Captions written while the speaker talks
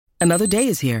Another day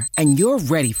is here, and you're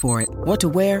ready for it. What to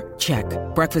wear? Check.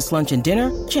 Breakfast, lunch, and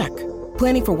dinner? Check.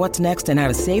 Planning for what's next and how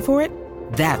to save for it?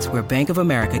 That's where Bank of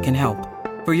America can help.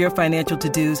 For your financial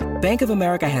to-dos, Bank of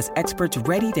America has experts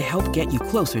ready to help get you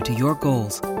closer to your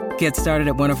goals. Get started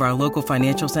at one of our local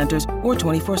financial centers or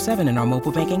 24/7 in our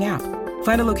mobile banking app.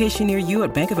 Find a location near you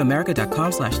at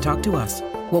bankofamerica.com/talktous.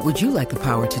 What would you like the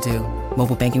power to do?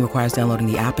 Mobile banking requires downloading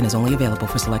the app and is only available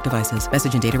for select devices.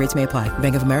 Message and data rates may apply.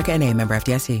 Bank of America N.A., member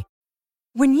FDIC.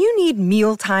 When you need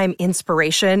mealtime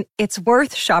inspiration, it's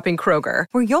worth shopping Kroger,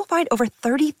 where you'll find over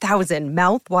 30,000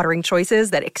 mouth-watering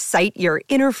choices that excite your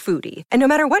inner foodie. And no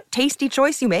matter what tasty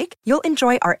choice you make, you'll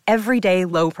enjoy our everyday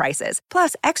low prices,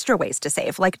 plus extra ways to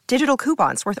save, like digital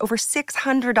coupons worth over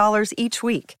 $600 each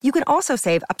week. You can also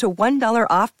save up to $1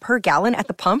 off per gallon at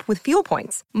the pump with fuel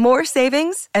points. More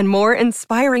savings and more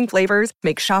inspiring flavors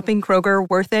make shopping Kroger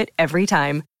worth it every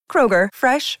time. Kroger,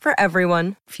 fresh for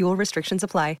everyone. Fuel restrictions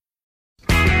apply.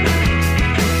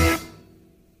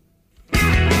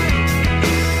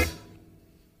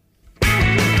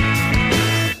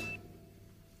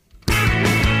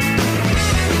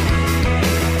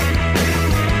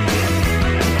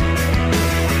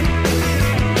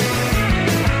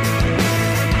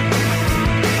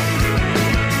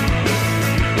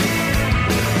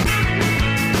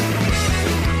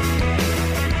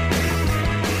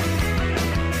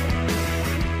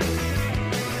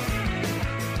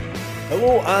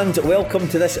 Hello and welcome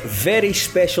to this very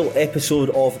special episode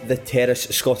of the Terrace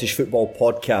Scottish Football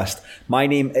Podcast. My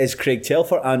name is Craig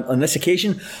Telfer, and on this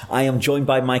occasion I am joined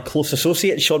by my close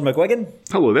associate Sean McGuigan.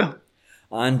 Hello there.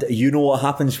 And you know what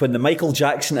happens when the Michael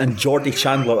Jackson and Geordie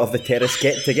Chandler of the Terrace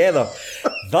get together.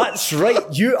 That's right,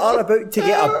 you are about to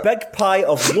get a big pie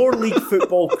of lower league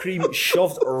football cream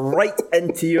shoved right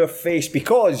into your face,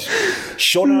 because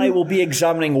Sean and I will be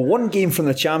examining one game from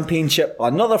the Championship,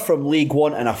 another from League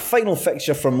One, and a final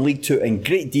fixture from League Two in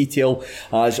great detail,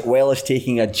 as well as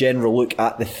taking a general look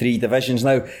at the three divisions.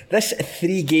 Now, this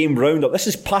 3-game roundup, this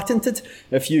is patented.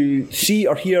 If you see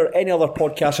or hear any other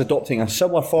podcasts adopting a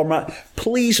similar format,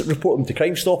 please report them to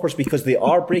Crime Stoppers, because they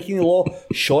are breaking the law.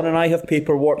 Sean and I have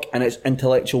paperwork, and it's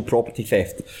intellectual property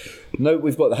theft. Now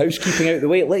we've got the housekeeping out of the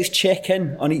way, let's check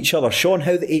in on each other. Sean,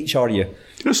 how the H are you?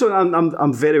 So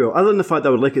I'm very well. Other than the fact that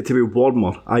I would like it to be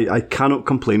warmer, I cannot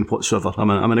complain whatsoever. I'm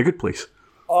in a good place.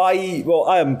 I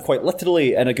am quite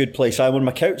literally in a good place. I'm on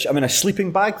my couch, I'm in a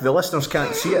sleeping bag. The listeners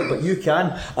can't see it, but you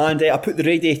can. And I put the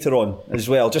radiator on as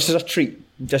well, just as a treat,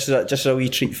 just as a wee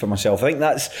treat for myself. I think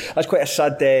that's quite a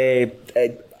sad.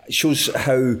 It shows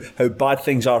how bad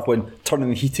things are when turning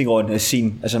the heating on is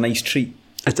seen as a nice treat.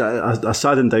 It's a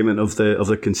sad indictment of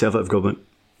the Conservative government.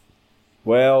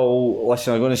 Well,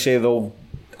 listen, I'm going to say though,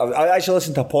 I actually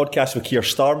listened to a podcast with Keir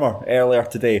Starmer earlier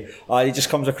today. He just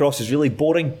comes across as really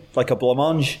boring, like a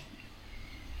blancmange.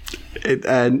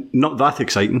 Not that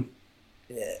exciting.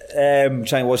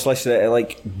 Trying what's listening to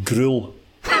like gruel.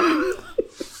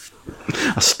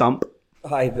 A stamp.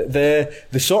 Aye,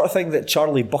 the sort of thing that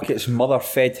Charlie Bucket's mother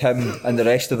fed him and the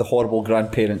rest of the horrible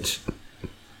grandparents.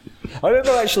 I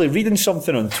remember actually reading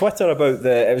something on Twitter about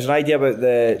it was an idea about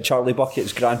the Charlie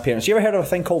Bucket's grandparents. You ever heard of a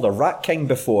thing called a rat king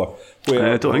before?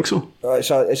 I don't think so.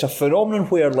 It's a phenomenon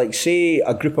where, like, say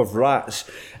a group of rats,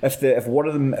 if one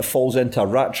of them falls into a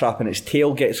rat trap and its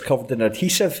tail gets covered in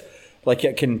adhesive, like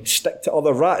it can stick to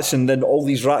other rats and then all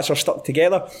these rats are stuck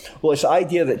together. Well, it's the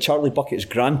idea that Charlie Bucket's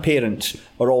grandparents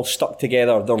are all stuck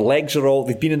together. Their legs are all,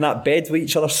 they've been in that bed with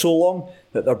each other so long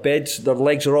that their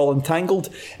legs are all entangled.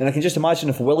 And I can just imagine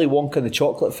if Willy Wonka and the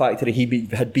Chocolate Factory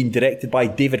had been directed by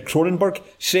David Cronenberg,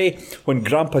 say, when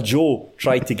Grandpa Joe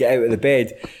tried to get out of the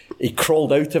bed, he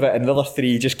crawled out of it and the other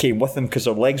three just came with him because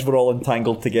their legs were all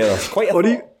entangled together. It's quite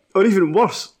a Or even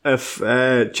worse, if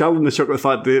Charlie and the Chocolate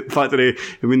Factory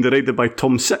had been directed by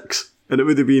Tom Six, and it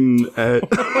would have been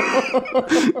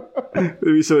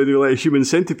somebody like a human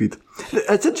centipede.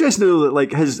 It's interesting though that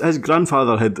like his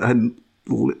grandfather had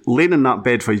lain in that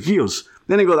bed for years.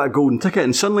 Then he got that golden ticket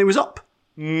and suddenly he was up.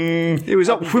 He was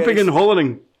up whooping and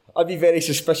hollering. I'd be very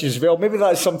suspicious as well. Maybe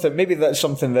that's something. I'm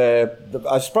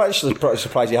actually pretty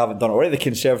surprised you haven't done it already. The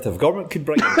Conservative government could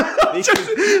bring. I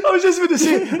was just going to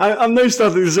say. I'm now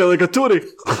starting to sound like a Tory.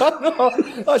 No,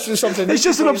 that's just something. It's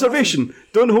just an observation.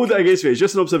 Don't hold it against me. It's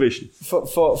just an observation.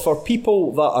 For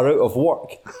people that are out of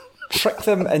work, trick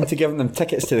them into giving them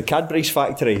tickets to the Cadbury's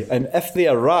factory, and if they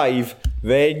arrive,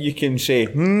 then you can say,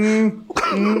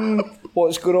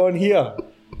 what's going on here?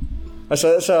 It's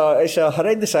a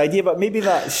horrendous idea, but maybe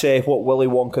that's what Willy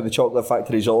Wonka and the Chocolate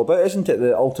Factory is all about, isn't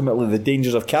it? Ultimately, the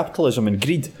dangers of capitalism and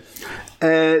greed.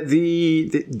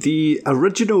 The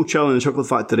original Charlie and the Chocolate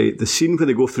Factory, the scene where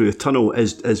they go through the tunnel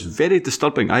is very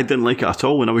disturbing. I didn't like it at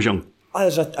all when I was young.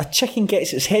 There's a chicken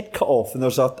gets its head cut off and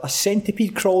there's a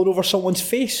centipede crawling over someone's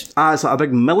face. It's like a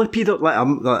big millipede, like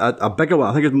a bigger one.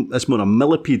 I think it's more a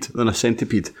millipede than a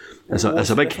centipede. It's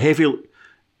a big heavy...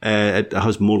 it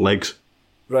has more legs.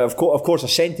 Right, of course, a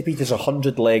centipede has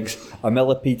 100 legs. A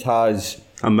millipede has...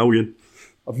 1,000,000.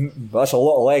 That's a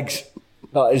lot of legs.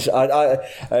 That is...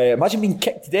 imagine being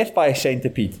kicked to death by a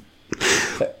centipede.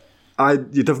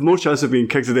 You'd have more chance of being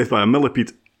kicked to death by a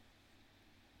millipede.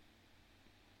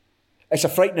 It's a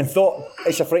frightening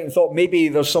thought. Maybe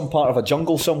there's some part of a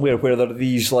jungle somewhere where there are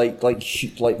these like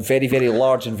very, very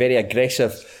large and very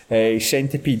aggressive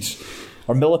centipedes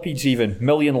or millipedes, even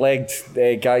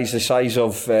million-legged guys the size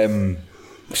of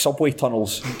subway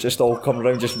tunnels, just all come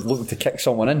around just looking to kick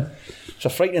someone in. It's a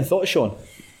frightening thought, Sean.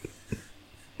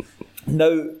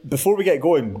 Now, before we get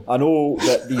going, I know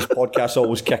that these podcasts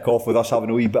always kick off with us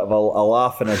having a wee bit of a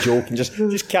laugh and a joke and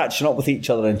just catching up with each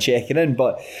other and checking in,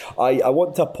 but I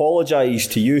want to apologise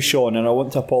to you, Sean, and I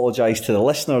want to apologise to the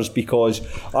listeners because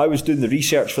I was doing the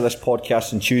research for this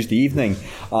podcast on Tuesday evening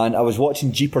and I was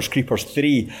watching Jeepers Creepers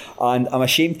 3 and I'm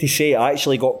ashamed to say I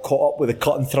actually got caught up with the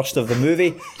cut and thrust of the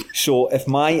movie, so if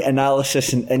my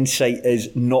analysis and insight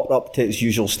is not up to its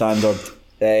usual standard,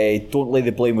 don't lay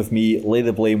the blame with me, lay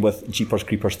the blame with Jeepers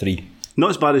Creepers 3.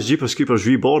 Not as bad as Jeepers Creepers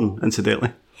Reborn,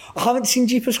 incidentally. I haven't seen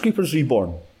Jeepers Creepers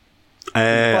Reborn.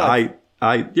 Yes,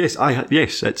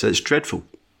 it's dreadful.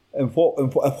 In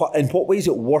what way is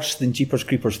it worse than Jeepers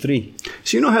Creepers 3?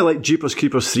 So you know how like Jeepers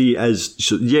Creepers 3 is,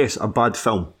 so yes, a bad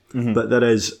film, but there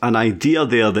is an idea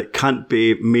there that can't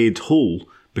be made whole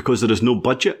because there is no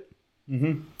budget.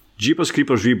 Jeepers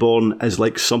Creepers Reborn is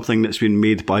like something that's been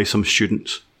made by some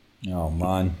students. Oh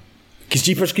man, because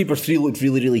Jeepers Creepers 3 looked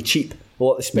really, really cheap. A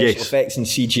lot of the special effects and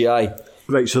CGI.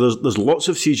 Right, so there's lots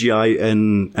of CGI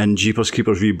in Jeepers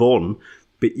Creepers Reborn,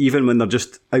 but even when they're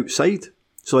just outside,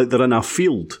 so like they're in a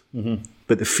field,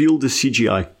 but the field is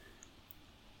CGI.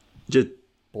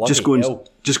 Just go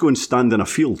and stand in a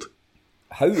field.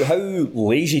 How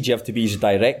lazy do you have to be as a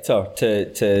director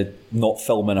to not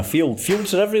film in a field?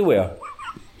 Fields are everywhere.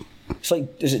 It's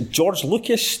like, is it George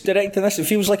Lucas directing this? It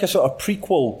feels like a sort of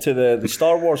prequel to the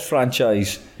Star Wars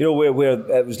franchise, you know, where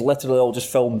it was literally all just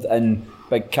filmed in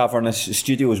big cavernous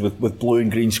studios with blue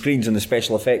and green screens and the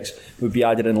special effects would be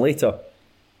added in later.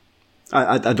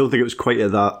 I don't think it was quite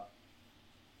at that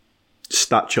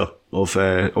stature of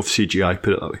CGI,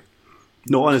 put it that way.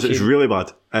 No, honestly, it's really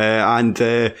bad.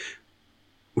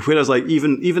 Whereas like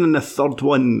even in the third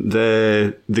one,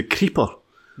 the creeper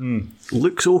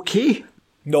looks okay.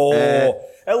 No,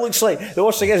 it looks like, the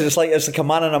worst thing is it's like a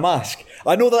man in a mask.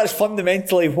 I know that's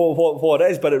fundamentally what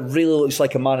it is, but it really looks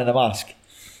like a man in a mask.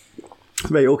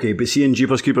 Right, okay, but see in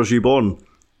Jeepers Creepers Reborn,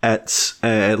 it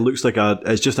looks like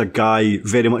it's just a guy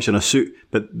very much in a suit,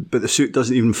 but the suit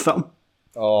doesn't even fit him.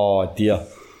 Oh dear.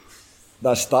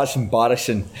 That's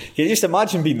embarrassing. Can you just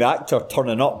imagine being the actor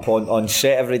turning up on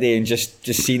set every day and just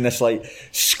seeing this, like,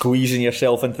 squeezing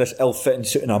yourself into this ill-fitting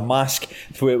suit and a mask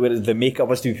where the makeup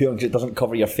has to be put on because it doesn't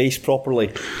cover your face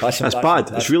properly. That's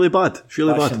bad. It's really bad. It's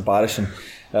really bad. That's embarrassing.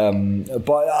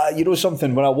 But you know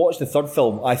something, when I watched the third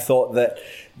film, I thought that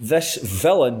this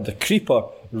villain, the Creeper,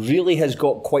 really has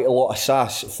got quite a lot of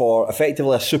sass for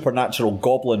effectively a supernatural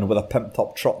goblin with a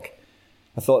pimped-up truck.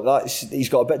 I thought he's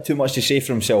got a bit too much to say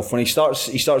for himself when he starts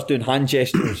doing hand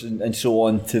gestures and so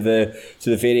on to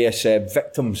the various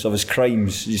victims of his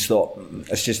crimes. You just thought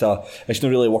it's not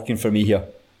really working for me here.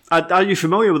 Are you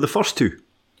familiar with the first two?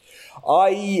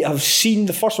 I have seen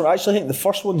the first one. I actually think the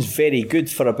first one's very good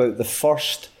for about the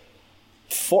first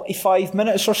 45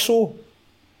 minutes or so.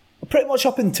 Pretty much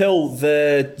up until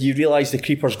you realise the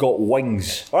creeper's got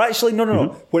wings. Or actually,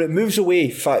 no. When it moves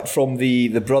away from the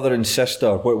brother and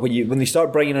sister, when they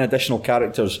start bringing in additional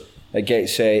characters, it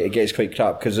gets quite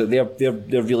crap because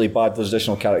they're really bad. Those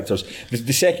additional characters.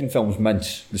 The second film's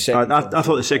mince. I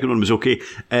thought the second one was okay.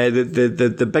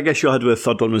 The big issue I had with the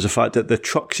third one was the fact that the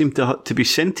truck seemed to be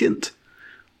sentient,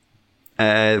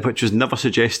 which was never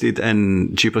suggested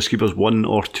in Jeepers Creepers 1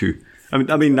 or 2.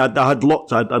 I mean, I had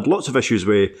lots of issues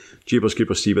with Jeepers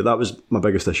Creepers 3, but that was my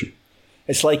biggest issue.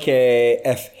 It's like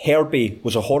if Herbie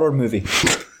was a horror movie,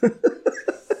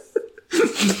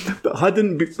 but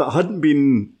hadn't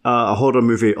been a horror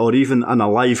movie or even an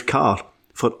alive car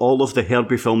for all of the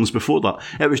Herbie films before that.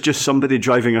 It was just somebody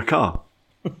driving a car.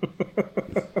 Do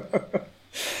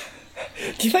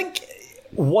you think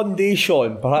one day,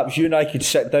 Sean, perhaps you and I could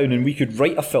sit down and we could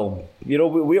write a film. You know,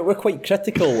 we're quite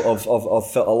critical of a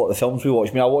lot of the films we watch.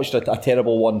 I mean, I watched a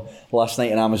terrible one last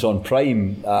night on Amazon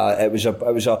Prime.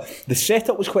 The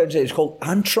setup was quite interesting. It's called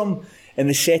Antrim, and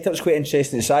the setup was quite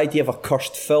interesting. It's the idea of a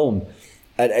cursed film.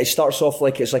 And it starts off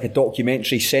like it's like a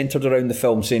documentary centred around the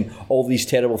film, saying all these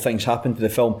terrible things happened to the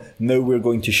film. Now we're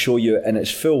going to show you in its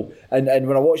full. And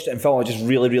when I watched it in film, I was just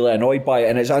really, really annoyed by it.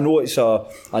 And I know it's a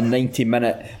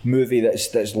 90-minute movie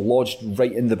that's lodged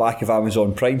right in the back of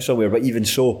Amazon Prime somewhere, but even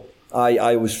so,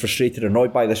 I was frustrated and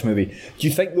annoyed by this movie. Do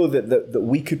you think, though, that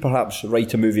we could perhaps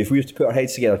write a movie? If we were to put our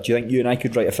heads together, do you think you and I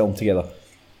could write a film together?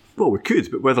 Well, we could,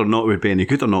 but whether or not it would be any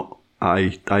good or not,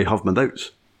 I have my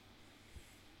doubts.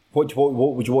 What do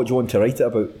you want to write it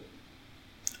about?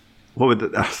 What would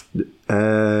it...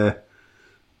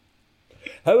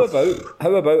 How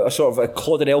about a sort of a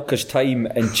Claude Anelka's time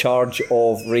in charge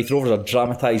of Wraith Rovers, a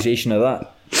dramatisation of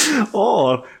that?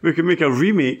 Or we could make a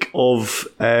remake of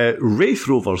Wraith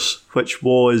Rovers, which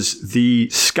was the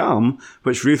scam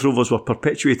which Wraith Rovers were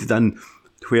perpetuated in,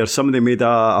 where somebody made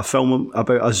a film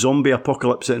about a zombie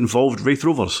apocalypse that involved Wraith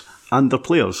Rovers and their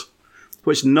players,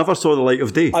 which never saw the light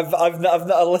of day. I've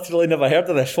literally never heard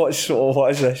of this. What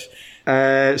is this?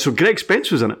 So Greg Spence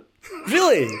was in it.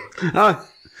 Really?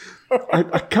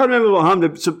 I can't remember what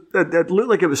happened. So it looked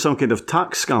like it was some kind of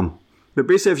tax scam. But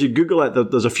basically, if you Google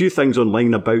it, there's a few things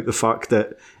online about the fact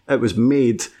that it was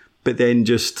made, but then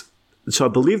just... So I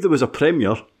believe there was a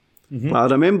premiere. Mm-hmm. I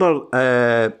remember...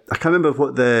 I can't remember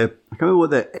what the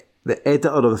editor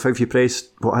of the Fifty Press,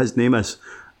 what his name is.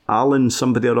 Alan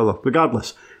somebody or other.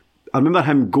 Regardless, I remember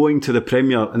him going to the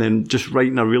premiere and then just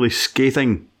writing a really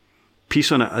scathing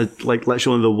piece on it, like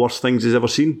literally one of the worst things he's ever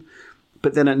seen.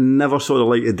 But then it never saw the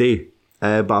light of day.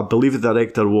 But I believe the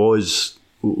director was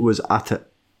at it.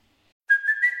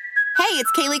 Hey,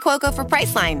 it's Kaylee Cuoco for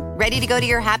Priceline. Ready to go to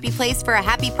your happy place for a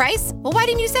happy price? Well, why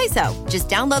didn't you say so? Just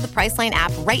download the Priceline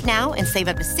app right now and save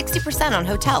up to 60% on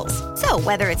hotels. So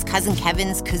whether it's Cousin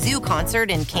Kevin's Kazoo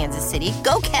Concert in Kansas City,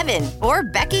 go Kevin, or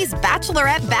Becky's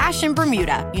Bachelorette Bash in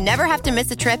Bermuda, you never have to miss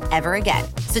a trip ever again.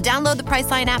 So download the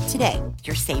Priceline app today.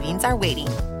 Your savings are waiting.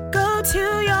 Go to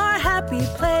your happy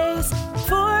place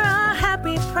for a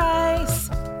happy price.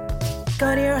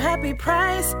 Go to your happy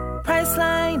price,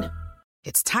 Priceline.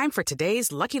 It's time for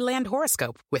today's Lucky Land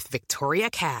horoscope with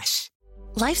Victoria Cash.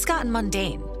 Life's gotten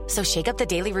mundane, so shake up the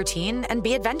daily routine and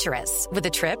be adventurous with a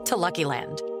trip to Lucky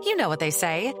Land. You know what they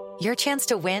say, your chance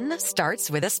to win starts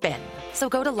with a spin. So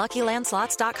go to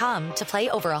LuckyLandSlots.com to play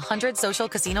over 100 social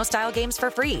casino-style games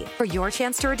for free for your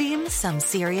chance to redeem some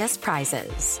serious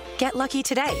prizes. Get lucky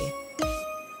today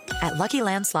at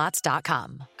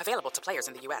LuckyLandSlots.com. Available to players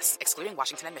in the U.S., excluding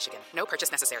Washington and Michigan. No purchase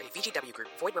necessary. VGW Group.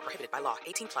 Void where prohibited by law.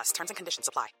 18+. Terms and conditions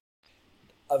apply.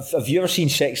 Have you ever seen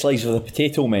Sex Lives of the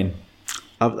Potato Men?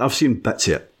 I've seen bits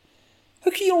of it.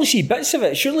 How can you only see bits of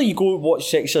it? Surely you go watch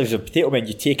Sex Lives of the Potato Men,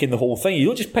 you take in the whole thing. You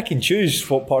don't just pick and choose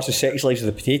what parts of Sex Lives of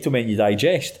the Potato Men you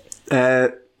digest.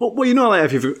 Well, you know, like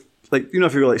if you've got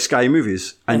like Sky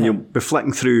Movies and you'll be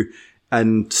flicking through,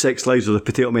 and Sex Lives of the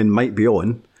Potato Men might be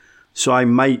on, so I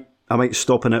might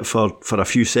stop in it for a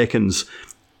few seconds,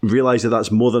 realise that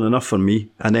that's more than enough for me,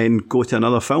 and then go to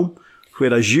another film.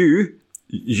 Whereas you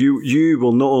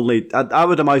will not only... I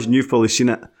would imagine you've probably seen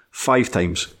it 5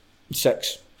 times.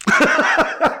 6.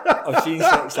 I've seen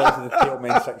Sex Lives of the Potato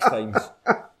Men 6 times.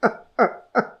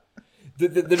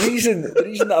 The reason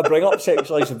that I bring up Sex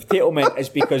Lives of the Potato Men is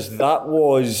because that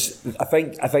was... I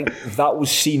think that was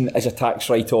seen as a tax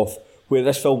write-off, where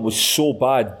this film was so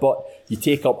bad, but you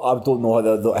take up, I don't know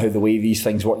how the way these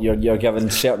things work, you're given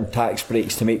certain tax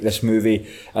breaks to make this movie,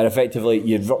 and effectively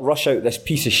you rush out this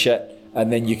piece of shit and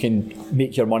then you can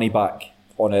make your money back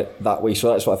on it that way.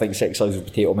 So that's what I think Sex Lives of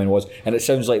Potato Men was, and it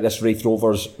sounds like this Wraith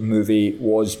Rovers movie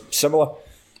was similar.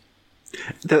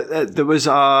 There was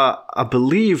I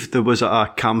believe there was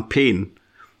a campaign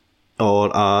or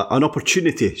an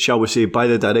opportunity, shall we say, by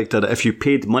the director that if you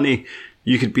paid money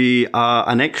you could be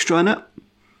an extra in it.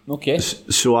 Okay.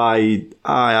 So I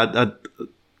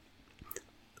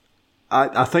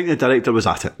think the director was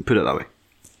at it, put it that way.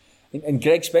 And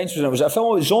Greg Spence was in it. Was it a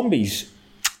film about zombies?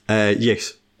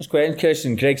 Yes. It's quite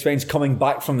interesting. Greg Spence coming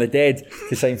back from the dead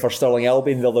to sign for Stirling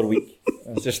Albion the other week.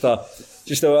 It's just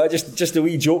a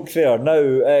wee joke there.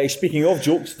 Now, speaking of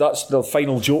jokes, that's the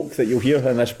final joke that you'll hear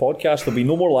in this podcast. There'll be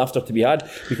no more laughter to be had,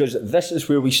 because this is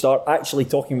where we start actually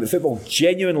talking about football,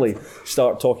 genuinely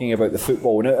start talking about the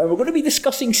football. Now, and we're going to be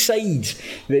discussing sides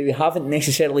that we haven't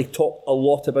necessarily talked a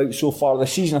lot about so far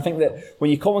this season. I think that when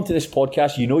you come onto this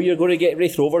podcast, you know you're going to get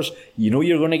Wraith Rovers, you know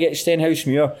you're going to get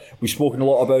Stenhousemuir. We've spoken a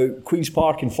lot about Queen's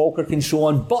Park and Falkirk and so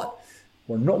on, but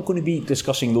we're not going to be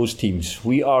discussing those teams.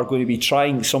 We are going to be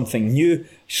trying something new.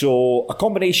 So a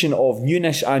combination of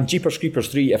newness and Jeepers Creepers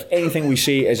 3. If anything we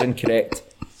say is incorrect,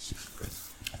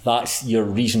 that's your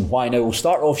reason why. Now we'll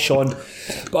start off, Sean,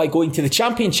 by going to the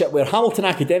Championship, where Hamilton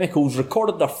Academicals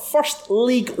recorded their first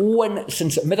league win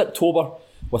since mid-October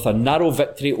with a narrow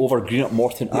victory over Greenock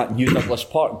Morton at New Douglas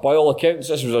Park. By all accounts,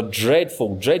 this was a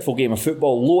dreadful game of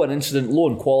football, low in incident, low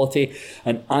in quality,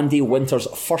 and Andy Winter's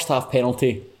first half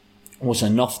penalty was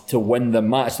enough to win the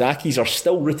match. The Ackies are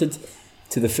still rooted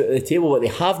to the foot of the table, but they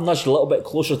have nudged a little bit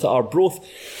closer to Arbroath.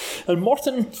 And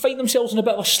Morton find themselves in a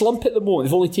bit of a slump at the moment.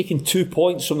 They've only taken 2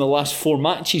 points from the last 4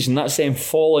 matches, and that's them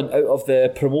falling out of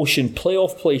the promotion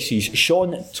playoff places.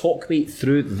 Sean, talk me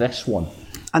through this one.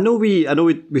 I know we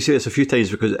say this a few times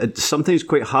because it's sometimes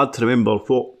quite hard to remember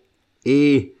what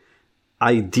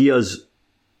ideas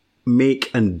make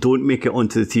and don't make it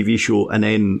onto the TV show, and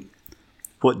then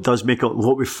what does make it,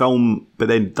 what we film but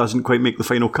then doesn't quite make the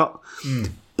final cut.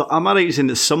 But am I right in saying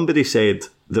that somebody said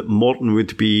that Morton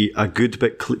would be a good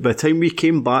bit by the time we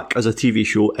came back as a TV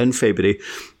show in February,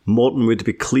 Morton would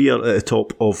be clear at the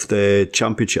top of the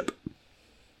Championship?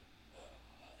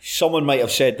 Someone might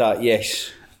have said that,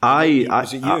 yes.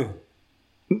 Was it you?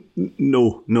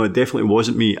 No, it definitely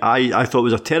wasn't me. I thought it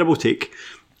was a terrible take,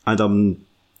 and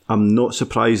I'm not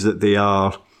surprised that they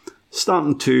are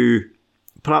starting to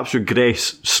perhaps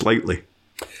regress slightly.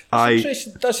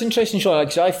 That's interesting, Sean,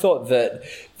 because I thought that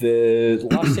the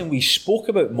last time we spoke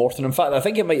about Morton, in fact, I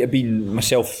think it might have been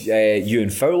myself, you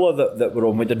and Fowler that were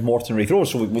on. We did Morton Raith Road,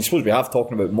 so we suppose we have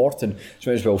talking about Morton,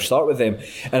 so might as well start with them.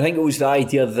 And I think it was the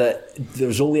idea that there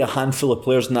was only a handful of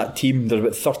players in that team. There's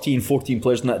about 13, 14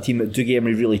 players in that team that Doug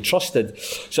Emery really trusted.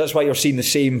 So that's why you're seeing the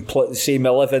same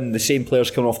 11, the same players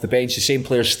coming off the bench, the same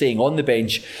players staying on the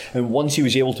bench. And once he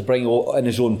was able to bring in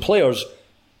his own players,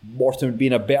 Morton would be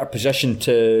in a better position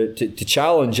to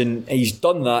challenge, and he's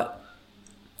done that.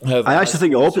 I actually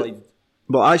think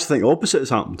opposite has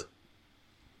happened.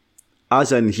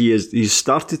 As in, he's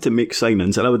started to make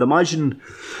signings, and I would imagine.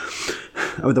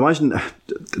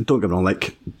 Don't get me wrong,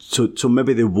 so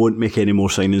maybe they won't make any more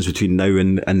signings between now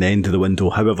and the end of the window.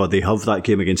 However, they have that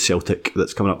game against Celtic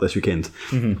that's coming up this weekend,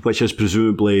 which has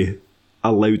presumably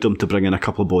allowed them to bring in a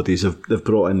couple of bodies. They've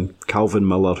brought in Calvin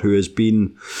Miller, who has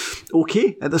been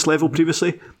okay at this level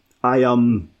previously. I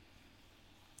am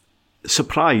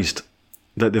surprised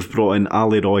that they've brought in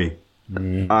Ali Roy.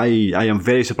 I am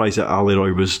very surprised that Ali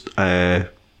Roy was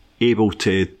able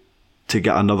to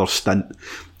get another stint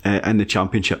in the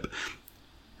Championship.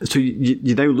 So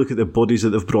you now look at the bodies that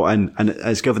they've brought in, and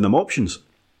it's given them options.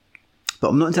 But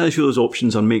I'm not entirely sure those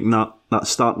options are making that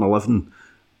starting 11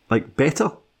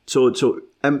 better. So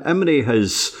Emery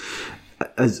has,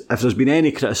 if there's been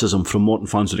any criticism from Morton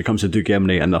fans when it comes to Doug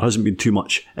Emery, and there hasn't been too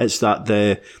much, it's that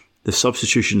the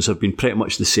substitutions have been pretty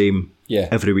much the same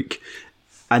every week.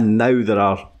 And now there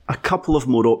are a couple of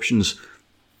more options,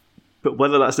 but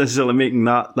whether that's necessarily making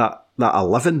that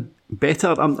 11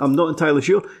 better, I'm not entirely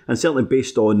sure. And certainly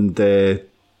based on the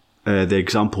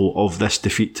example of this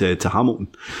defeat to Hamilton,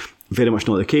 very much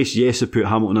not the case. Yes, it put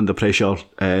Hamilton under pressure,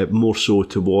 more so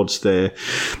towards the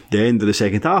end of the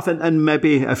second half, and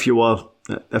maybe if you were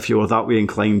that way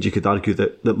inclined, you could argue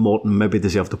that Morton maybe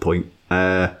deserved a point.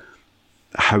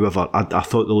 However, I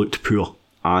thought they looked poor,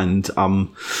 and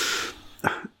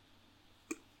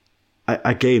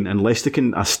again, unless they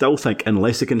can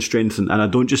strengthen, and I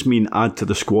don't just mean add to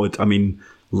the squad, I mean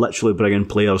literally bring in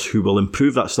players who will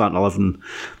improve that starting 11.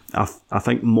 I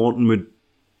think Morton would.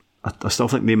 I still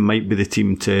think they might be the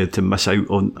team to miss out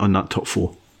on that top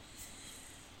 4.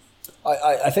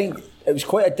 I think it was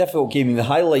quite a difficult game. The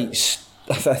highlights,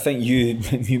 I think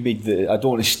you made I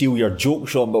don't want to steal your joke,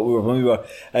 Sean, but when we were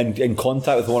in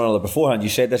contact with one another beforehand, you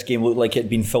said this game looked like it had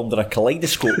been filmed in a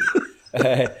kaleidoscope.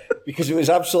 Because it was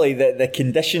absolutely, the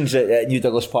conditions at New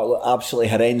Douglas Park looked absolutely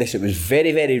horrendous. It was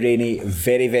very, very rainy,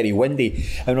 very, very windy.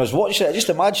 And when I was watching it, I just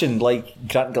imagined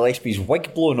Grant Gillespie's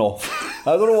wig blown off.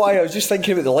 I don't know why, I was just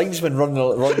thinking about the linesman running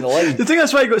the line. Do you think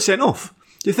that's why he got sent off?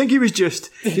 Do you think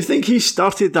he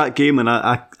started that game in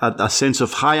a sense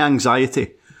of high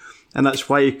anxiety? And that's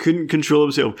why he couldn't control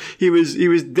himself. He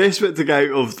was desperate to get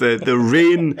out of the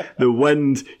rain, the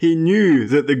wind. He knew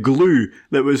that the glue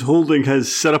that was holding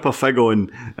his syrup a fig on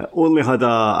only had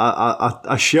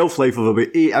a shelf life of about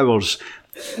 8 hours.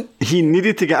 He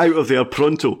needed to get out of there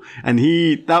pronto, and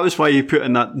that was why he put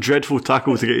in that dreadful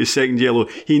tackle to get his second yellow.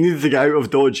 He needed to get out of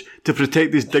Dodge to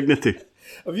protect his dignity.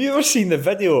 Have you ever seen the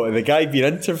video of the guy being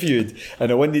interviewed on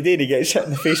a windy day and he gets hit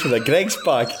in the face with a Greggs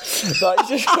bag? That's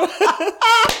just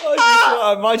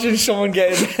I imagine someone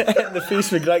getting hit in the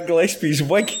face with Grant Gillespie's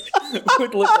wig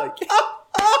would look like.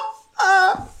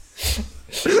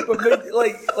 But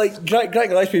like Greg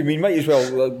Gillespie, I mean, might as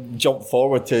well jump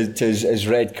forward to his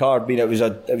red card. I mean, it was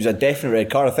a definite red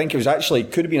card. I think it was actually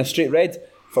could have been a straight red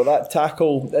for that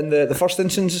tackle in the first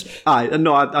instance.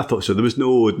 No, I thought so. There was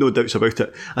no doubts about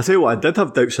it. I tell you what, I did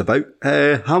have doubts about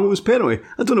Hamilton's penalty.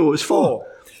 I don't know what it was for.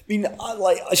 I mean,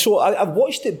 I've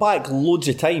watched it back loads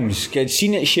of times. I'd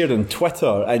seen it shared on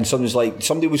Twitter, and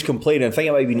somebody was complaining. I think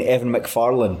it might have been Evan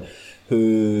McFarlane,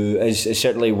 who is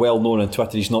certainly well known on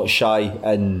Twitter. He's not shy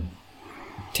in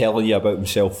telling you about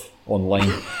himself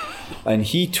online. And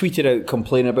he tweeted out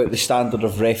complaining about the standard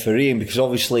of refereeing, because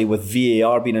obviously with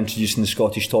VAR being introduced in the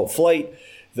Scottish top flight,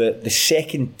 the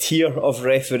second tier of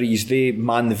referees, they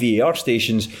man the VAR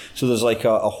stations. So there's like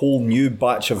a whole new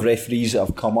batch of referees that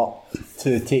have come up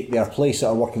to take their place that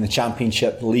are working the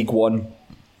Championship, League One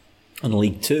and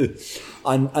League Two.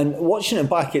 And watching it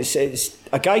back, it's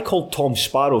a guy called Tom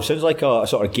Sparrow. Sounds like a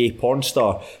sort of gay porn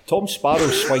star. Tom Sparrow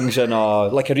swings in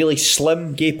a really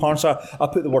slim gay porn star. I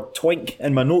put the word twink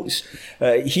in my notes.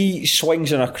 He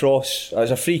swings in a cross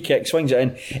as a free kick, swings it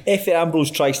in. Efe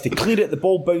Ambrose tries to clear it. The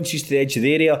ball bounces to the edge of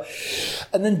the area.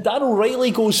 And then Dan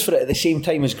O'Reilly goes for it at the same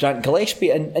time as Grant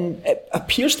Gillespie. And it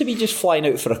appears to be just flying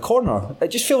out for a corner. It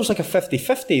just feels like a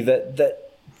 50-50 that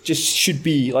just should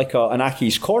be like an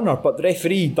Aki's corner, but the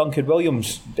referee Duncan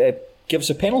Williams gives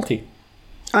a penalty.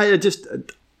 I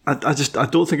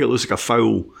don't think it looks like a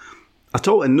foul at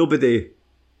all, and nobody.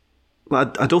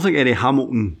 I don't think any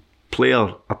Hamilton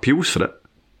player appeals for it,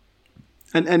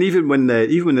 and even when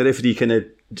the referee kind of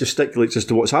gesticulates as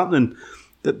to what's happening,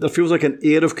 there feels like an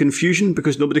air of confusion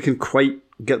because nobody can quite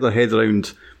get their head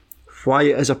around why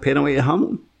it is a penalty to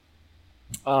Hamilton.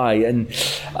 Aye, and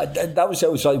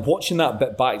it was like watching that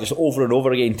bit back just over and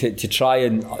over again to try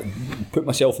and put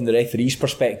myself in the referee's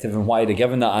perspective and why they're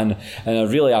given that, and I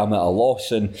really am at a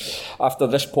loss. And after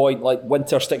this point, like,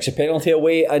 Winter sticks a penalty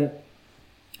away, and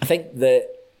I think that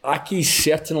Aki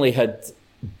certainly had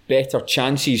better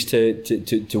chances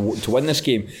to win this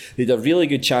game. They had a really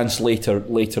good chance later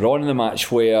on in the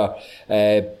match where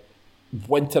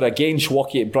Winter again,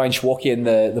 Brian Schwocke in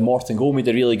the Morton goal made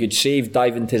a really good save,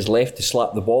 diving to his left to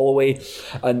slap the ball away,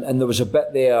 and there was a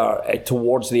bit there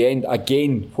towards the end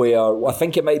again where I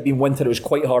think it might have been Winter. It was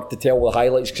quite hard to tell with the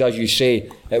highlights because, as you say,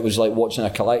 it was like watching a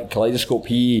kaleidoscope.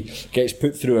 He gets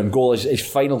put through and goal. His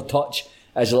final touch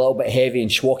is a little bit heavy,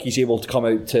 and Schwocke's able to come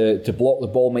out to block the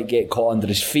ball, might get caught under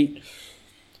his feet.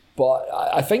 But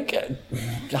I think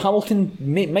Hamilton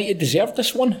might have deserved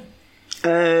this one.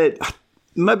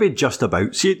 Maybe just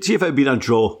about. See if it had been a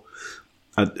draw,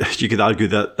 you could argue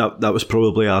that was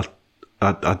probably a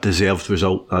deserved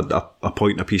result, a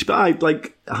point apiece. But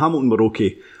Hamilton were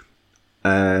okay.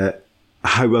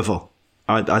 However,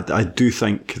 I do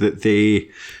think that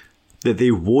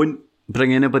they won't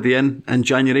bring anybody in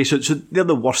January. So they're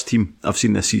the worst team I've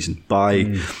seen this season by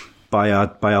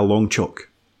a long chalk.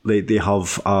 They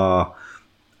have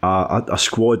a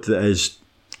squad that is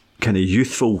kind of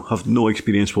youthful, have no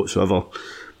experience whatsoever.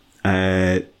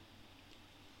 And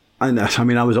I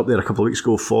mean, I was up there a couple of weeks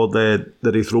ago for the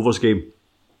Raith Rovers game.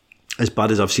 As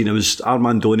bad as I've seen, it was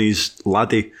Armandoni's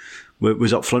laddie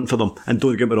was up front for them. And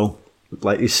don't get me wrong,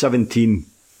 like, he's 17,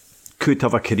 could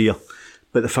have a career,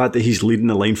 but the fact that he's leading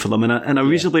the line for them in a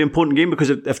reasonably important game, because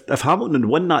if Hamilton had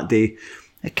won that day,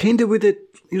 it kind of would have,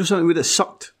 something would have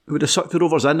sucked. It would have sucked the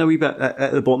Rovers in a wee bit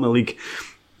at the bottom of the league.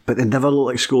 But they never look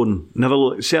like scoring.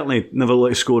 Certainly never look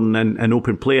like scoring in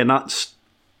open play, and that's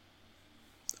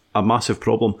a massive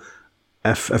problem.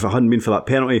 If it hadn't been for that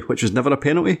penalty, which was never a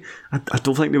penalty, I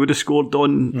don't think they would have scored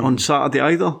on Saturday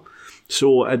either.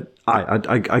 So,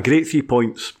 a great 3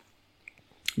 points.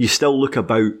 You still look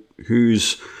about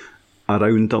who's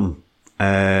around them.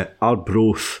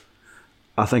 Arbroath,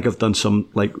 I think, have done some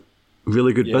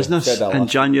really good business in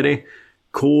January.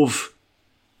 Cove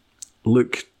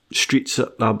look streets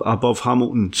above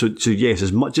Hamilton. So yes,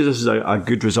 as much as this is a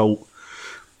good result,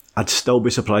 I'd still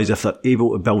be surprised if they're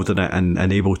able to build on it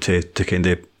and able to kind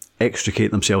of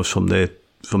extricate themselves from the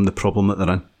problem that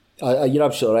they're in. You're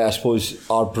absolutely right. I suppose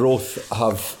Arbroath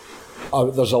have.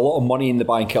 There's a lot of money in the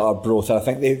bank at Arbroath, and I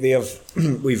think they have.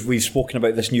 We've spoken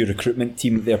about this new recruitment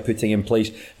team that they're putting in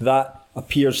place. That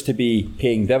appears to be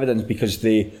paying dividends because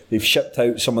they've shipped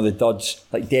out some of the duds,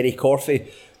 like Derry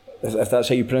Corfey. If that's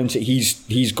how you pronounce it,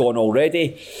 he's gone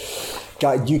already.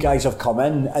 You guys have come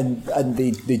in and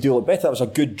they do look better. That was a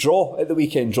good draw at the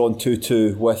weekend, drawn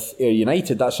 2-2 with Ayr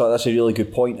United. That's a really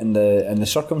good point in the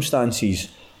circumstances.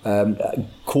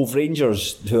 Cove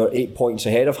Rangers, who are 8 points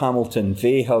ahead of Hamilton,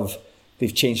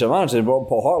 they've changed their manager. They brought in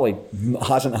Paul Hartley,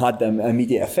 hasn't had the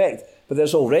immediate effect, but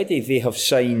they have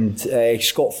signed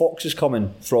Scott Fox is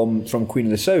coming from Queen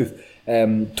of the South.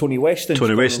 Tony Weston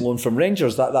on loan from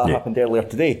Rangers. That happened earlier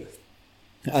today.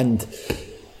 And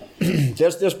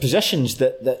there's positions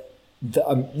that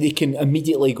they can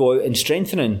immediately go out and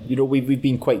strengthen in. You know, we've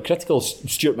been quite critical.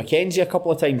 Stuart McKenzie a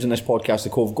couple of times in this podcast, the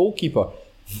Cove goalkeeper.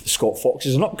 Scott Fox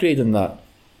is an upgrade in that.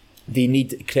 They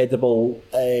need credible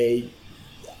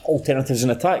alternatives in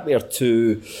attack there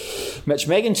to Mitch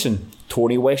Megginson.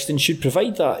 Tony Weston should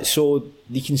provide that, so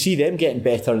you can see them getting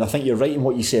better. And I think you're right in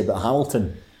what you said about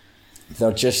Hamilton.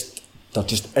 There just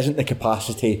isn't the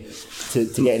capacity to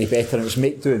get any better, and it's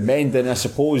make do and mend. And I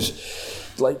suppose,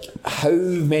 like, how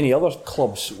many other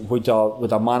clubs would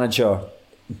a manager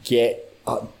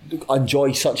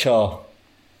enjoy such a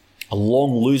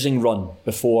long losing run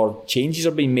before changes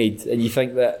are being made? And you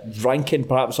think that Rankin,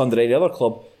 perhaps under any other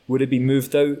club, would have been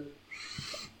moved out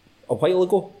a while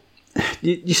ago?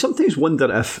 You sometimes wonder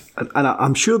if, and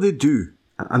I'm sure they do,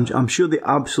 I'm sure they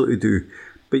absolutely do,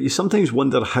 but you sometimes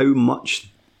wonder how much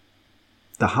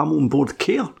the Hamilton board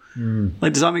care.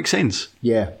 Like, does that make sense?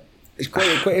 Yeah. It's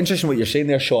quite interesting what you're saying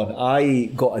there, Sean. I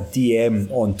got a DM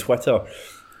on Twitter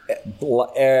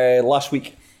last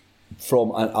week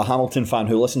from a Hamilton fan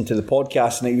who listened to the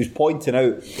podcast, and he was pointing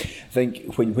out, I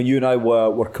think when you and I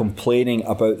were complaining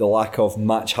about the lack of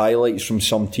match highlights from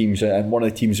some teams, and one of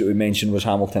the teams that we mentioned was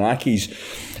Hamilton Accies,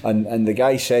 and the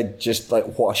guy said just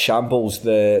like what a shambles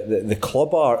the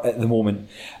club are at the moment.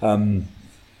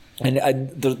 And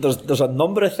there's a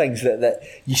number of things that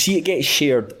you see it gets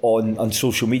shared on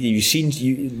social media.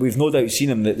 We've no doubt seen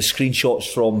them, the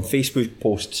screenshots from Facebook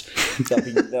posts that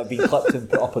have been clipped and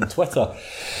put up on Twitter,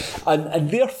 and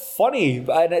they're funny.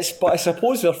 But I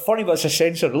suppose they're funny, but it's a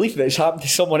sense of relief that it's happened to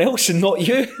someone else and not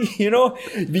you. You know,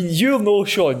 I mean, you'll know,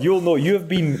 Sean. You'll know you have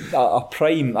been a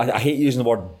prime. I hate using the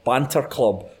word banter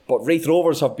club, but Wraith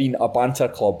Rovers have been a banter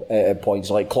club at points,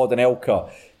 like Claude and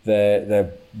Elka.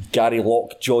 The Gary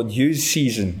Locke, John Hughes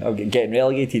season of getting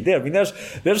relegated there. I mean,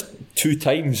 there's 2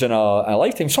 times in a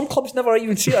lifetime. Some clubs never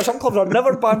even see it. Some clubs are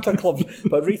never banter clubs,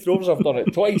 but Wraith Rovers have done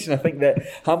it twice, and I think that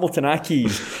Hamilton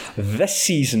Accies this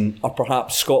season are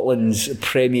perhaps Scotland's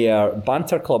premier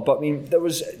banter club. But I mean, there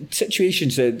was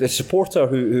situations, the supporter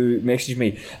who messaged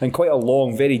me in quite a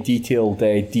long, very detailed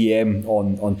DM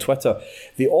on Twitter,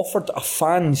 they offered a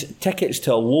fans tickets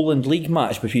to a Lowland League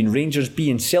match between Rangers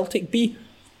B and Celtic B.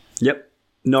 Yep.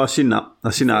 No, I've seen that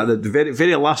at the very,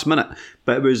 very last minute.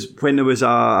 But it was when there was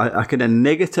a kind of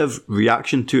negative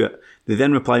reaction to it. They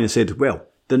then replied and said, well,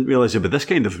 didn't realise there'd be this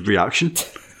kind of reaction.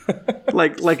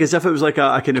 like as if it was like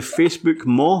a kind of Facebook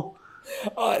maw.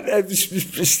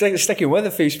 Sticking with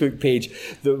the Facebook page,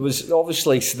 there was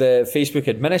obviously the Facebook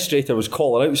administrator was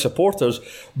calling out supporters,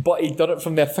 but he'd done it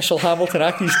from the official Hamilton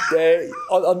Accies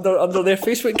under their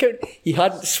Facebook account. He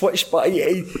hadn't switched, but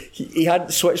he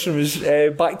hadn't switched from his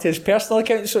back to his personal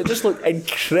account, so it just looked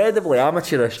incredibly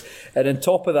amateurish. And on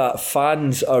top of that,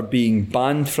 fans are being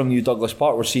banned from New Douglas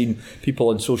Park. We're seeing people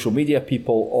on social media,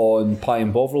 people on Pie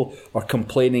and Bovril are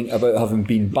complaining about having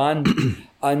been banned.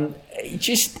 And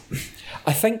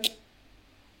I think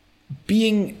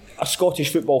being a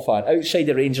Scottish football fan outside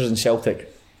the Rangers and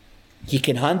Celtic, you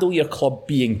can handle your club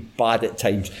being bad at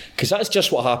times, because that's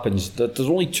just what happens. There's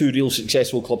only 2 real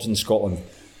successful clubs in Scotland.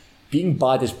 Being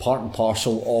bad is part and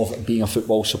parcel of being a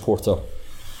football supporter,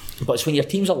 but it's when your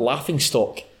team's a laughing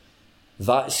stock,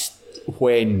 that's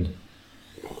when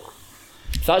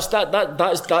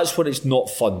it's not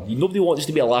fun. Nobody wants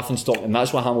to be a laughing stock, and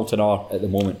that's what Hamilton are at the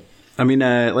moment. I mean,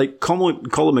 like Colin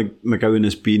McGowan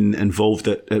has been involved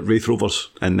at Wraith Rovers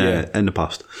in the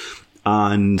past,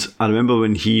 and I remember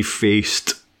when he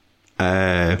faced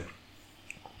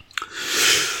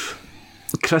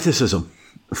criticism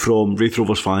from Wraith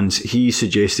Rovers fans, he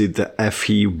suggested that if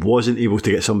he wasn't able to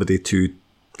get somebody to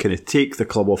kind of take the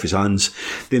club off his hands,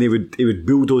 then he would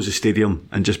bulldoze the stadium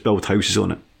and just build houses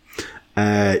on it.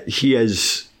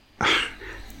 His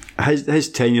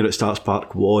tenure at Starks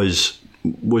Park was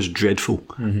dreadful,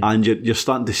 and you're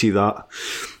starting to see that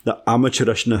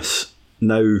amateurishness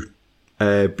now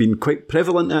being quite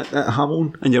prevalent at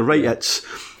Hamilton. And you're right,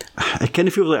 it kind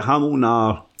of feels like Hamilton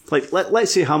are like,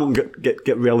 let's say Hamilton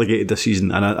get relegated this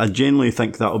season, and I genuinely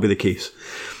think that'll be the case.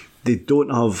 They don't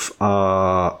have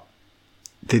a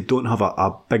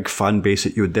big fan base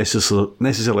that you would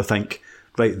necessarily think,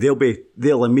 right,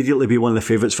 they'll immediately be one of the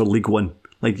favourites for League One.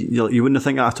 Like, you wouldn't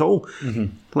think that at all.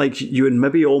 Like, you would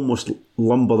maybe almost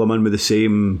lumber them in with the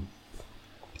same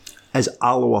as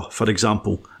Alloa, for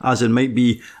example, as it might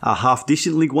be a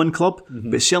half-decent League One club,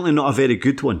 but certainly not a very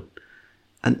good one.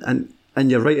 And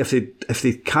you're right, if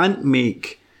they can't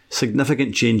make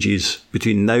significant changes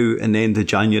between now and the end of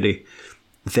January,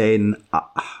 then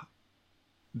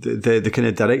the kind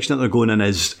of direction that they're going in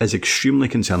is extremely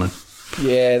concerning.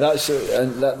 Yeah, that's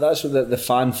what the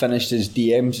fan finished his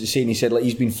DMs saying. He said, like,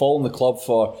 he's been following the club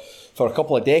for a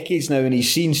couple of decades now, and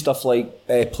he's seen stuff like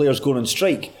players going on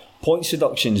strike, points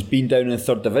deductions, being down in the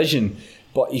third division,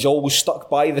 but he's always stuck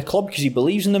by the club because he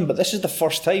believes in them. But this is the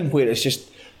first time where it's just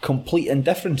complete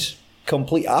indifference,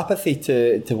 complete apathy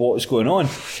to what is going on.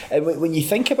 And when you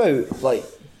think about, like,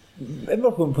 remember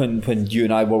when you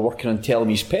and I were working on Tell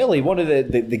Me Spelly, one of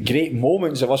the great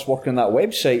moments of us working on that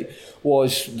website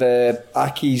was the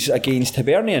Accies against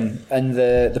Hibernian in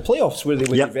the playoffs where they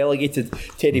relegated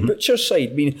Teddy Butcher's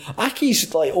side. I mean,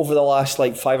 Accies, like, over the last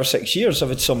 5 or 6 years, I've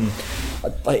had some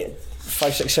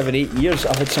 5, 6, 7, 8 years,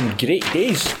 I've had some great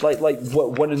days, like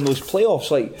winning those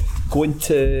playoffs, like going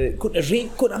to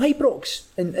Ibrox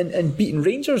and beating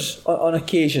Rangers on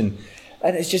occasion.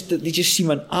 And it's just that they just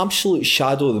seem an absolute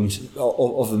shadow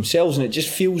of themselves, and it just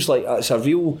feels like it's a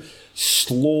real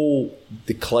slow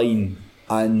decline,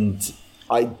 and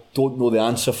I don't know the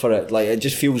answer for it. Like, it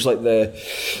just feels like the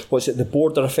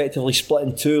board are effectively split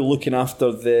in two, looking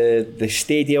after the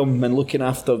stadium and looking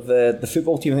after the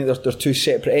football team. I think they're two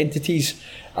separate entities,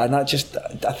 and I just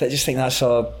think that's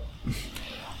a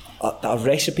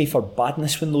recipe for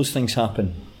badness when those things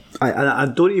happen. I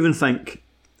don't even think.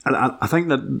 And I think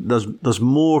that there's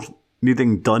more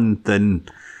needing done than.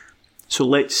 So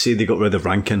let's say they got rid of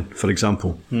Rankin, for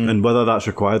example, and whether that's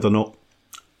required or not,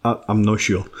 I'm not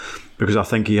sure, because I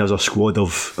think he has a squad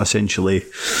of essentially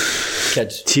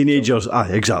kids, teenagers.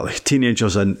 Exactly,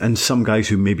 teenagers and some guys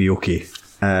who may be okay.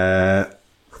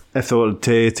 If they were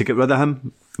to get rid of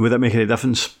him, would that make any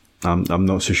difference? I'm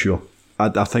not so sure.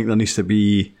 I think there needs to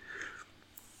be.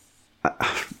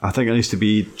 I think there needs to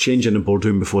be change in the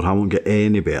boardroom before I won't get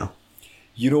any better.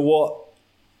 You know what?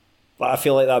 I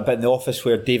feel like that bit in The Office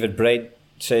where David Brent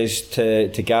says to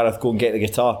Gareth, go and get the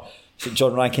guitar. So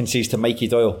John Rankin says to Mikey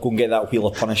Doyle, go and get that wheel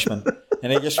of punishment.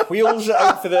 And he just wheels it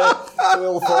out for the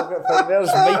Will Falkirk thing.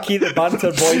 There's Mikey, the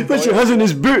banter boy. Which he has in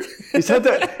his boot. He's had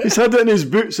it in his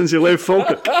boot since he left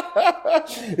Falkirk.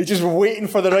 He's just waiting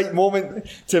for the right moment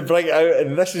to bring it out,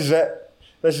 and this is it.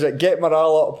 This is it. Get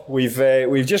morale up.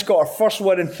 We've just got our first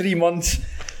win in 3 months.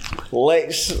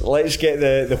 Let's get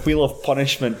the wheel of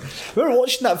punishment. We were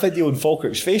watching that video on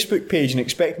Falkirk's Facebook page and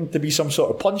expecting it to be some sort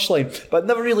of punchline, but it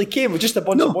never really came. It was just a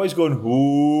bunch of boys going,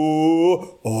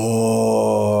 "Ooh,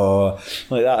 oh,"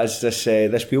 like that as this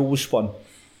wheel was spun.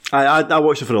 I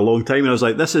watched it for a long time and I was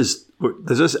like, does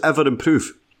this ever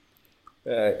improve?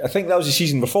 I think that was the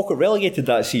season where Falkirk relegated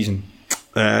that season.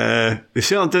 They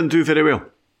certainly didn't do very well.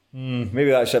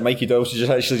 Maybe that's it. Mikey Doyle should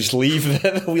just leave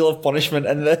the wheel of punishment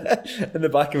in the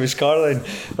back of his car. Then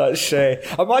that's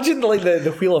imagine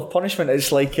the wheel of punishment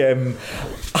is like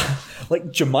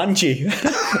Jumanji,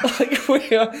 like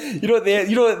where at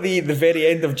the very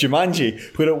end of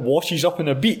Jumanji where it washes up on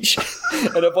a beach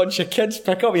and a bunch of kids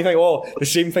pick up. You think, oh, the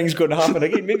same thing's going to happen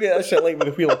again. Maybe that's it, like with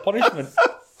the wheel of punishment.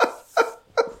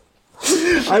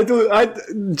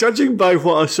 Judging by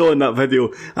what I saw in that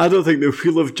video, I don't think the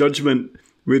wheel of judgment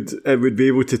would be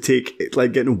able to take it,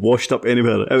 like getting washed up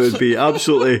anywhere. It would be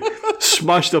absolutely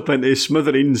smashed up into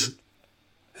smithereens.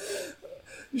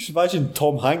 Just imagine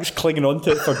Tom Hanks clinging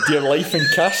onto it for dear life in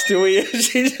Castaway as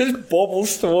he just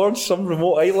bobbles towards some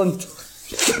remote island.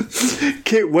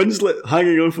 Kate Winslet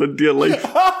hanging on for dear life.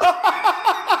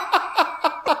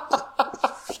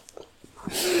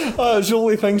 It's the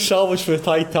only thing salvaged for the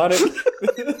Titanic.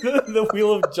 The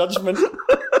wheel of judgment.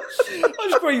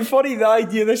 That's quite funny, the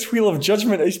idea this wheel of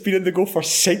judgment has been in the go for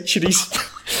centuries.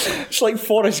 It's like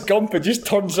Forrest Gump, it just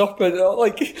turns up and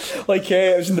like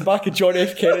it was in the back of John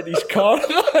F. Kennedy's car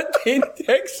that day in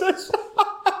Texas.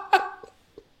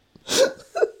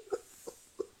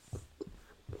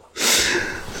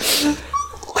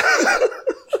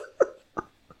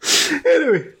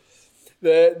 Anyway,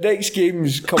 the next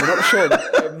game's coming up, Sean.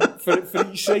 For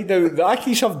each side now, the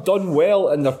Accies have done well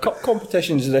in their cup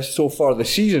competitions so far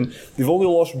this season. They've only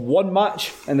lost one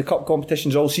match in the cup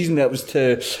competitions all season. That was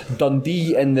to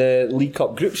Dundee in the League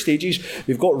Cup group stages.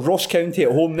 They've got Ross County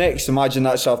at home next. Imagine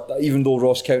that's even though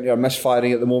Ross County are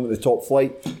misfiring at the moment, the top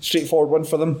flight, straightforward win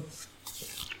for them.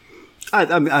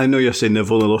 I know you're saying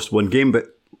they've only lost one game,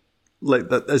 but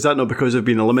is that not because they've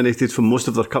been eliminated from most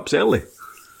of their cups early?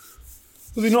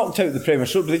 Well, they knocked out the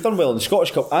Premiership, but they've done well in the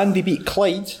Scottish Cup, and they beat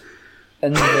Clyde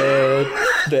in the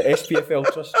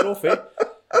SPFL Trust Trophy.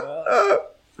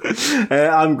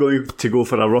 I'm going to go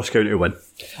for a Ross County win.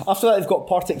 After that, they've got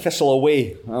Partick Thistle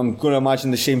away. I'm going to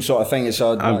imagine the same sort of thing.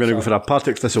 I'm going to go for a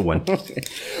Partick Thistle win.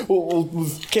 Well,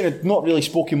 we've kind of not really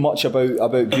spoken much about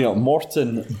Greenock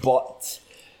Morton, but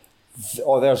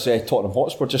Oh, there's Tottenham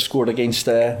Hotspur just scored against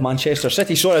Manchester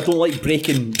City. Sorry, I don't like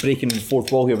breaking the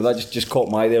fourth wall here, but that just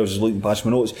caught my eye there. I was looking past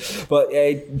my notes. But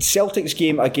Celtic's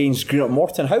game against Greenock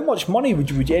Morton, how much money, would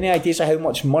you any ideas of how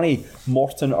much money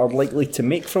Morton are likely to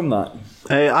make from that?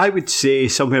 I would say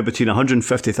somewhere between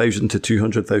 £150,000 to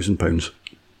 £200,000.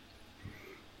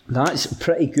 That's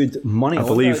pretty good money. I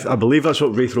believe that's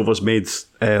what Wraith Rovers made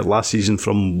last season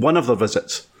from one of their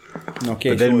visits.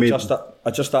 Okay, so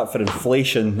adjust that for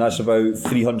inflation. That's about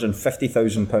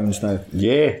 £350,000 now.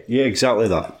 Yeah, exactly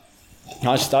that.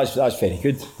 That's very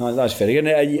good. That's very good.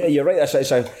 And you're right.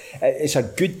 It's a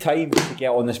good time to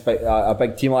get on this a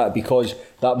big team like that, because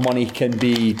that money can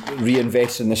be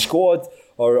reinvested in the squad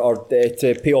or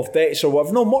to pay off debts or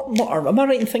whatever. No, Morton, am I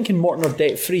right in thinking Morton are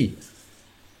debt free?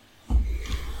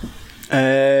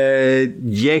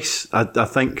 Yes, I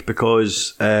think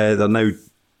because they're now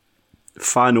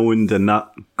fan owned and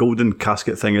that golden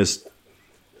casket thing is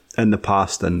in the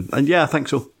past, and yeah, I think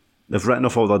so. They've written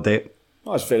off all their debt.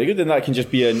 Oh, that's very good, and that can just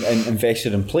be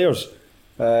invested in players.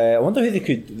 I wonder who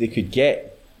they could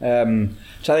get. So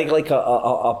I think like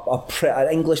an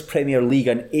English Premier League,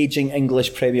 an ageing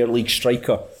English Premier League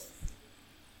striker.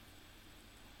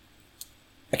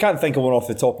 I can't think of one off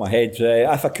the top of my head.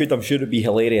 If I could, I'm sure it'd be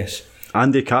hilarious.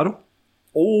 Andy Carroll.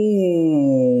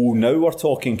 Oh, now we're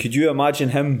talking. Could you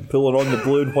imagine him pulling on the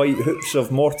blue and white hoops of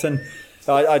Morton?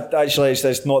 Actually,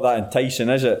 it's not that enticing,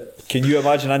 is it? Can you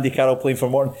imagine Andy Carroll playing for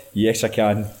Morton? Yes, I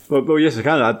can. Well, yes, I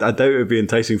can. I doubt it would be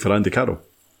enticing for Andy Carroll.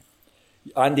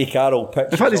 Andy Carroll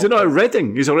picks. In fact, he's not at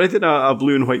Reading. He's already in a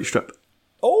blue and white strip.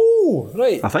 Oh,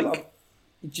 right. I think.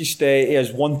 He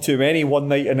has one too many one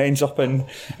night and ends up in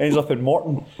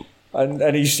Morton.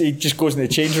 And he just goes in the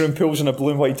change room, pulls on a blue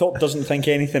and white top, doesn't think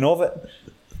anything of it.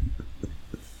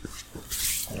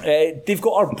 They've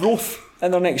got Arbroath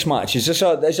in their next match. Is this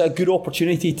a good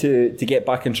opportunity to get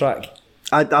back on track?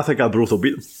 I think Arbroath will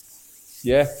beat them.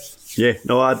 Yeah. Yeah.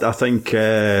 No, I think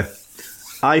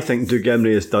Doug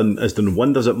Emery has done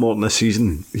wonders at Morton this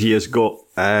season. He's got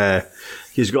a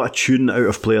tune out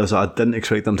of players that I didn't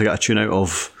expect them to get a tune out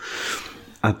of.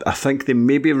 I think they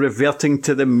may be reverting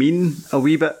to the mean a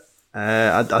wee bit.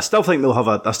 I still think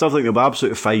they'll be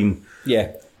absolutely fine.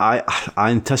 Yeah. I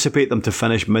anticipate them to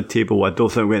finish mid-table. I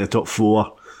don't think we're in the top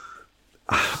four.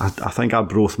 I think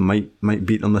Arbroath might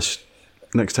beat them this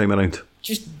next time around.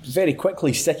 Just very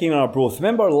quickly, sticking on Arbroath.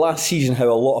 Remember last season how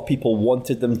a lot of people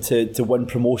wanted them to win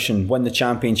promotion, win the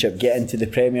championship, get into the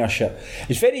Premiership.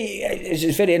 It's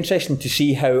very interesting to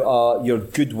see how your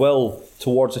goodwill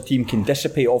towards a team can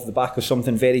dissipate off the back of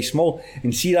something very small,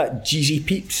 and see that Jeezy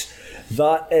Peeps.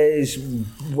 That is,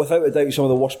 without a doubt, some of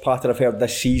the worst patter I've heard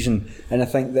this season, and I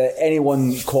think that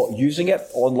anyone caught using it,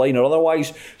 online or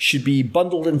otherwise, should be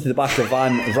bundled into the back of a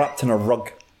van, wrapped in a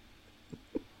rug,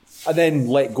 and then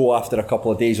let go after a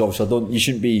couple of days. Obviously, you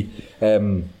shouldn't be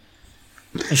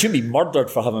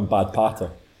murdered for having bad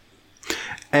patter.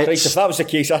 Christ, if that was the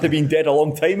case, I'd have been dead a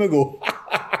long time ago.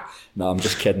 No, I'm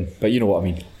just kidding, but you know what I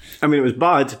mean. I mean, it was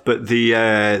bad, but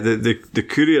the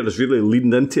Courier has really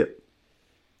leaned into it.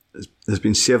 There's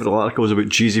been several articles about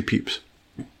Jeezy Peeps.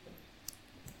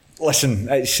 Listen,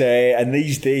 it's in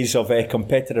these days of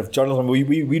competitive journalism,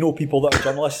 we know people that are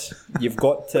journalists. You've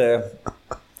got to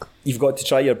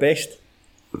try your best,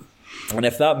 and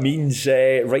if that means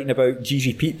writing about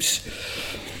Jeezy Peeps,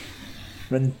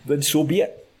 then so be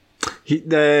it.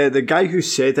 The guy who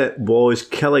said it was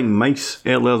killing mice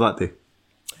earlier that day.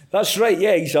 That's right.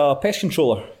 Yeah, he's a pest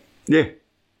controller. Yeah.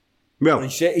 Well, he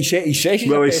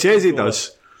says he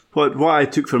does. What I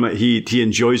took from it, he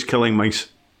enjoys killing mice.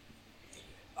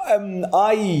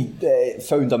 I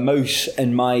found a mouse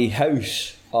in my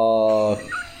house. I'm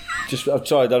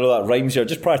sorry, I don't know that rhymes here.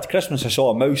 Just prior to Christmas, I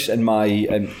saw a mouse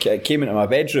it came into my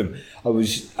bedroom. It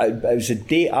was a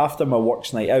day after my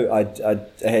works night out.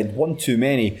 I had one too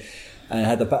many, and I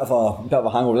had a bit of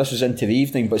a hangover. This was into the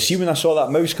evening, but see, when I saw that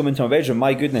mouse come into my bedroom,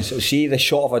 my goodness, see the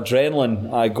shot of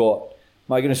adrenaline I got.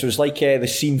 My goodness, it was like the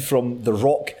scene from The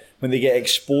Rock when they get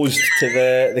exposed to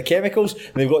the chemicals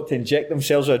and they've got to inject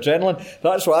themselves with adrenaline.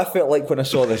 That's what I felt like when I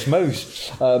saw this mouse.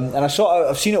 And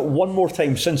I've seen it one more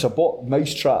time since. I bought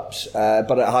mouse traps,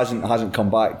 but it hasn't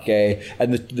come back,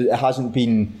 and it hasn't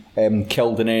been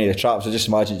killed in any of the traps. I just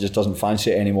imagine it just doesn't fancy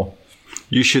it anymore.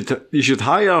 You should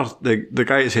hire the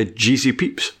guy that said Jeezy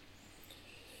Peeps.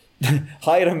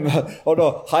 Hire him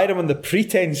on the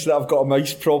pretense that I've got a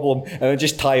mouse problem, and then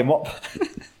just tie him up.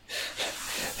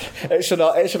 It's on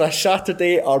a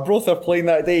Saturday. Arbroath are playing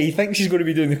that day. He thinks he's going to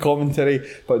be doing the commentary,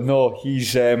 but no,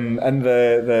 he's in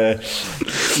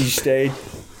he's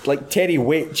like Terry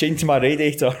Waite chained to my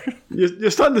radiator.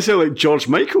 You're starting to sound like George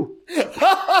Michael.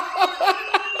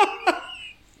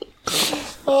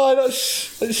 Oh,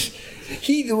 that's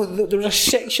there was a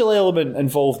sexual element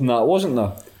involved in that, wasn't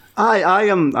there? I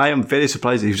am very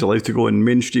surprised that he was allowed to go on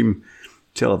mainstream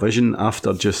television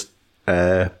after just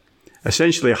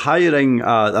essentially hiring,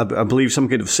 I believe, some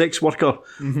kind of sex worker,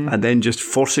 and then just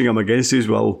forcing him against his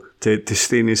will to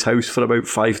stay in his house for about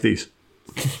 5 days.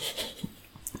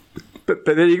 but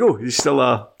there you go. He's still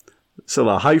a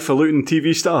highfalutin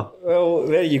TV star. Well,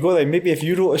 there you go then. Maybe if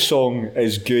you wrote a song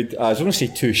as good as, I was going to say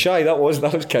Too Shy, that was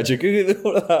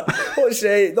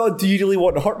Kajagoogoo. Do you really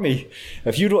want to hurt me?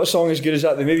 If you wrote a song as good as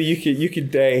that, then maybe you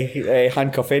could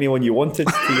handcuff anyone you wanted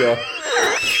to your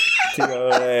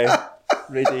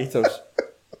radiators.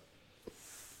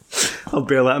 I'll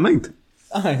bear that in mind.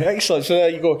 Excellent. So there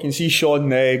you go. I can see Sean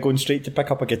going straight to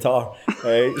pick up a guitar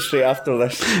straight after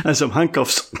this. And some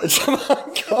handcuffs.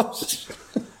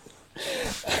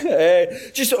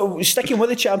 Just sticking with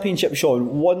the championship,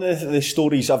 Sean, one of the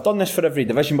stories, I've done this for every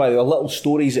division by the way, little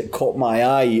stories that caught my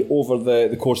eye over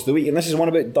the course of the week, and this is one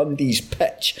about Dundee's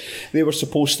pitch. They were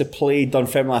supposed to play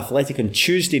Dunfermline Athletic on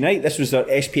Tuesday night. This was their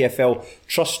SPFL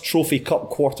Trust Trophy Cup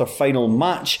quarter-final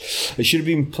match. It should have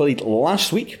been played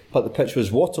last week, but the pitch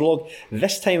was waterlogged.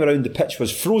 This time around the pitch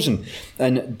was frozen,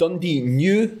 and Dundee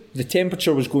knew the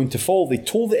temperature was going to fall. They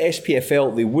told the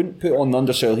SPFL they wouldn't put on the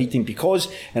undersoil heating because,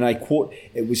 and I quote,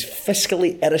 it was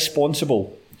fiscally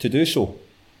irresponsible to do so.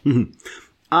 Mm-hmm.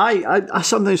 I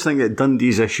sometimes think that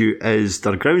Dundee's issue is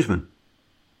their groundsman.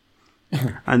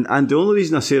 and the only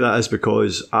reason I say that is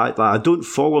because I don't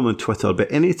follow him on Twitter, but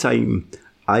anytime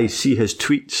I see his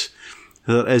tweets,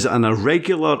 there is an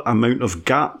irregular amount of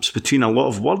gaps between a lot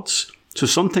of words. So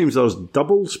sometimes there's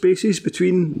double spaces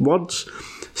between words,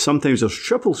 sometimes there's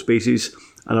triple spaces,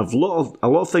 and a lot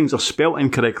of things are spelt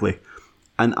incorrectly.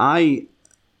 And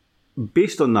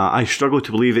based on that, I struggle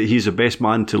to believe that he's the best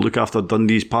man to look after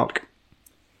Dundee's park.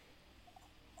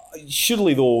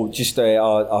 Surely, though, just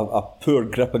a poor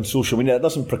grip on social media, it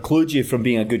doesn't preclude you from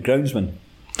being a good groundsman.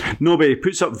 No, but he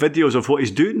puts up videos of what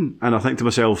he's doing, and I think to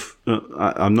myself,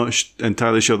 I'm not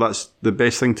entirely sure that's the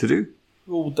best thing to do.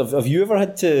 Well, have you ever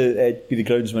had to be the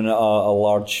groundsman at a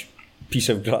large piece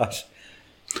of grass?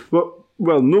 Well,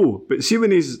 no. But see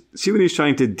when he's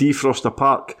trying to defrost a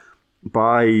park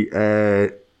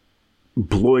by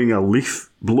blowing a leaf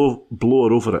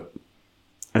blower over it,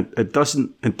 it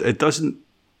doesn't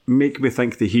make me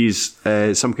think that he's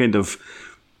some kind of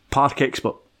park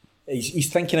expert.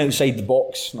 He's thinking outside the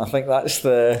box. I think that's.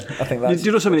 Do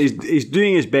you know something? He's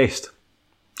doing his best,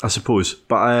 I suppose.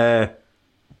 But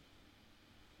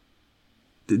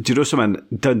do you know something?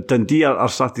 Dundee are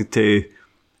starting to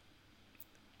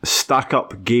stack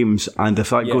up games, and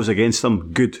if that goes against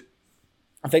them, good.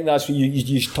 I think that's what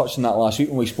you touched on that last week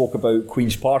when we spoke about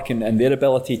Queen's Park and their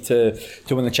ability to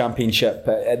win the championship.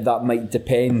 That might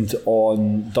depend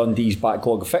on Dundee's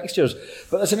backlog of fixtures.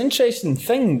 But there's an interesting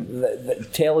thing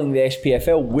that telling the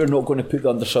SPFL we're not going to put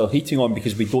the undersoil heating on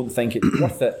because we don't think it's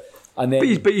worth it. And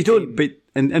then, but you don't. But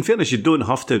in fairness, you don't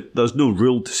have to. There's no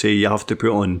rule to say you have to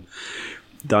put on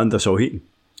the undersoil heating.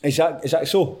 Is that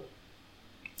so?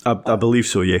 I believe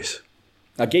so. Yes.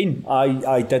 Again,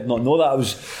 I did not know that.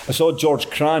 I saw George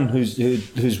Cran,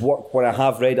 whose work, when I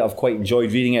have read it, I've quite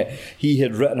enjoyed reading it. He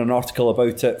had written an article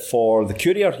about it for the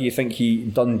Courier. He's a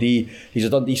Dundee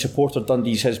supporter.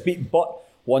 Dundee's his beat, but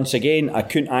once again, I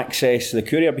couldn't access the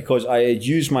Courier because I had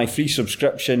used my free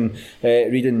subscription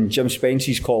reading Jim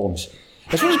Spence's columns.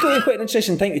 This was quite an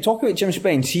interesting thing to talk about Jim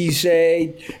Spence. He's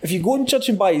if you go and judge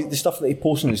him by the stuff that he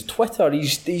posts on his Twitter,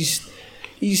 he's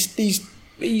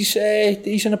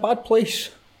in a bad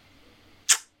place.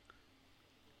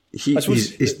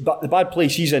 The bad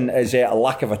place he's in is a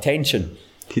lack of attention.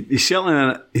 He's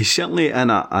certainly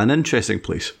in an interesting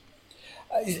place.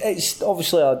 It's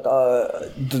obviously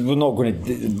we're not going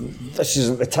to. This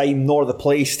isn't the time nor the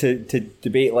place to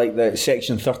debate like the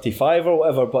Section 35 or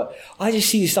whatever. But I just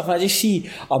see this stuff, and I just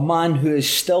see a man who is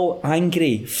still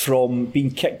angry from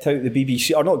being kicked out of the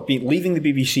BBC, or not leaving the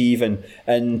BBC even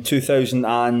in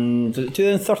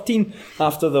 2013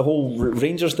 after the whole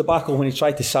Rangers debacle when he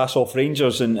tried to sass off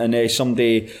Rangers and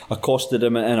somebody accosted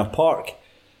him in a park,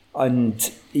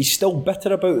 and he's still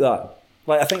bitter about that.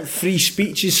 Like, I think free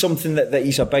speech is something that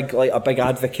he's a big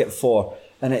advocate for,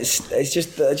 and it's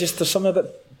just there's something a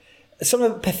bit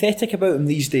pathetic about him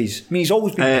these days. I mean, he's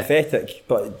always been pathetic,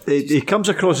 but he comes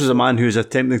across as a man who is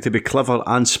attempting to be clever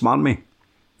and smarmy.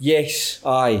 Yes,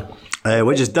 aye.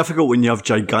 Which is difficult when you have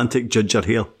gigantic ginger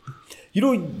hair. You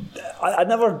know, I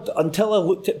never, until I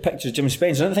looked at pictures of Jim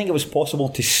Spence, I didn't think it was possible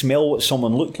to smell what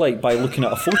someone looked like by looking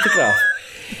at a photograph.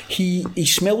 He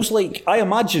smells like, I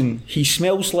imagine, he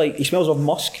smells of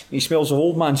musk, he smells of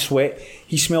old man sweat,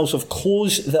 he smells of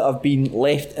clothes that have been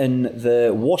left in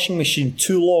the washing machine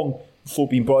too long before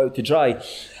being brought out to dry.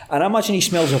 And I imagine he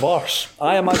smells of arse.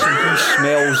 I imagine he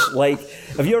smells like...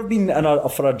 Have you ever been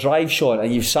for a drive, Sean,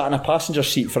 and you've sat in a passenger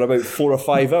seat for about 4 or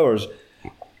 5 hours?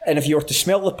 And if you were to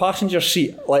smell the passenger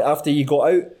seat, like after you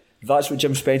got out, that's what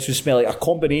Jim Spence would smell like. A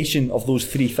combination of those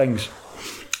three things.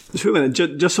 Just wait a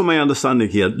minute, just so my understanding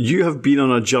here, you have been on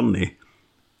a journey,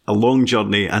 a long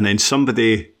journey, and then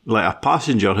somebody, like a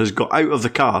passenger, has got out of the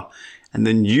car, and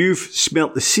then you've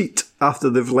smelt the seat after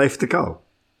they've left the car.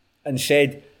 And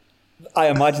said... I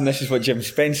imagine this is what Jim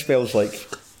Spence smells like.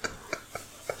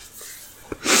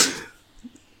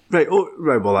 Right,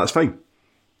 well, that's fine.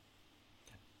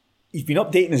 He's been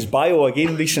updating his bio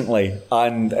again recently,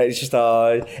 and it's just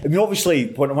obviously,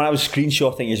 when I was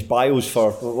screenshotting his bios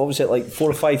for, what was it, like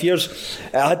 4 or 5 years,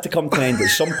 it had to come to an end at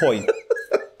some point.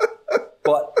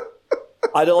 But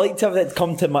I'd like to have it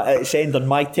come to its end on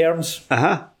my terms.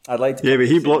 Uh-huh. I'd like to. Yeah, but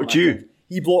he blocked you.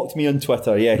 He blocked me on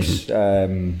Twitter, yes.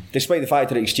 Despite the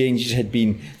fact that exchanges had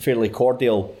been fairly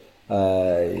cordial,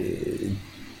 that's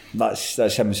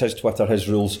him. It's his Twitter, his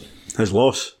rules. His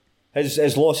loss.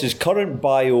 His loss. His current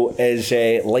bio is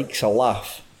likes a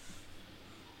laugh.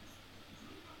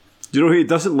 Do you know who he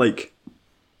doesn't like?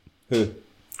 Who?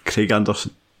 Craig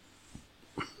Anderson.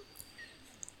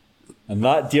 And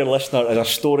that, dear listener, is a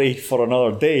story for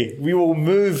another day. We will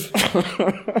move...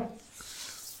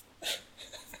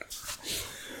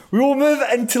 We will move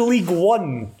into League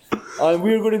One, and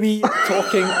we're going to be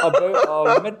talking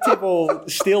about a mid-table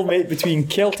stalemate between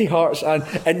Kelty Hearts and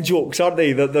in-jokes, aren't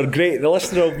they? They're great. The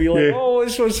listener will be like, oh,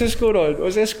 what's this going on?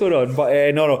 What's this going on?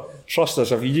 But no, trust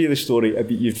us, if you knew the story,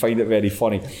 you'd find it very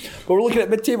funny. But we're looking at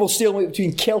mid-table stalemate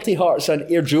between Kelty Hearts and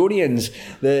Airdrieonians.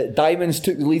 The Diamonds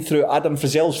took the lead through Adam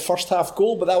Frizzell's first half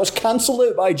goal, but that was cancelled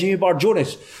out by Jamie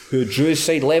Barjonas, who drew his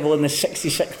side level in the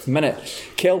 66th minute.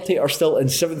 Kelty are still in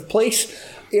 7th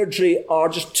place. Airdrie are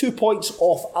just 2 points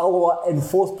off Alloa in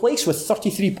 4th place with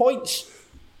 33 points.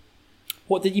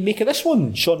 What did you make of this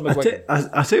one, Sean McGuigan?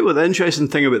 I tell you what the interesting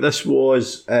thing about this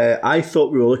was, I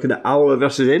thought we were looking at Alloa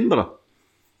versus Edinburgh.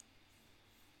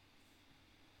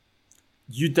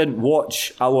 You didn't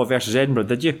watch Alloa versus Edinburgh,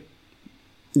 did you?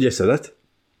 Yes, I did.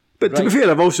 But to be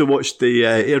fair, I've also watched the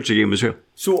Airdrie game as well.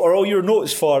 So are all your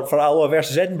notes for Alloa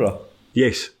versus Edinburgh?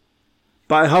 Yes.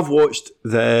 But I have watched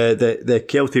the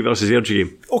Kelty versus Airdrie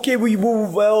game. Okay,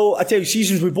 well, I tell you,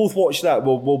 seasons, we both watched that.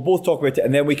 We'll both talk about it,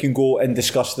 and then we can go and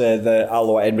discuss the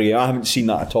Alloa Edinburgh game. I haven't seen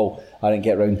that at all. I didn't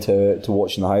get around to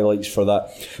watching the highlights for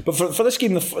that. But for this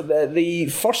game, the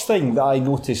first thing that I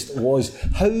noticed was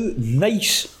how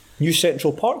nice New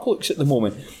Central Park looks at the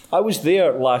moment. I was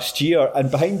there last year,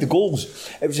 and behind the goals,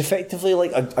 it was effectively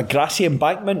like a grassy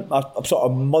embankment, a sort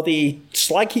of muddy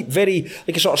slag heap, very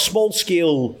like a sort of small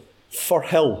scale for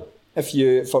hill,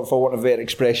 for want of a better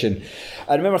expression.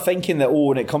 I remember thinking that,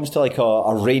 when it comes to like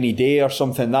a rainy day or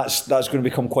something, that's going to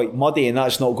become quite muddy, and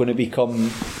that's not going to be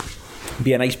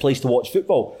a nice place to watch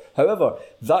football. However,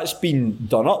 that's been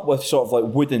done up with sort of like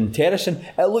wooden terracing.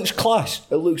 It looks class.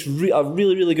 It looks a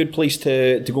really, really good place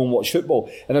to go and watch football.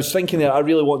 And I was thinking that I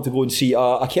really want to go and see a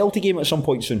Kelty game at some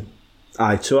point soon.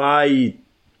 Aye,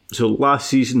 so last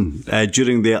season,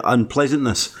 during the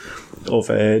unpleasantness of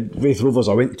Raith Rovers,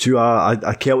 I went to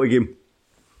a Kelty game.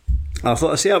 I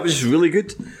thought the setup was just really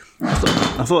good.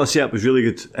 I thought the setup was really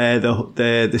good.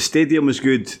 The stadium was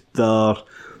good. Their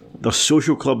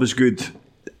social club was good.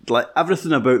 Like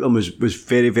everything about them was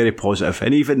very, very positive.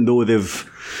 And even though they've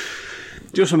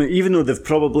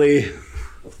probably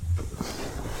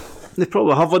have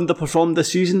underperformed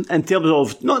this season in terms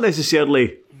of, not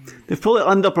necessarily, they've probably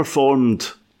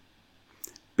underperformed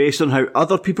based on how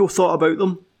other people thought about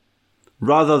them,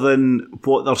 rather than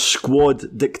what their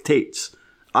squad dictates,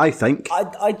 I think.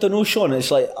 I don't know, Sean. It's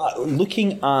like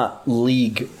looking at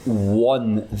League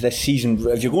One this season.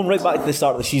 If you're going right back to the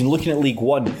start of the season, looking at League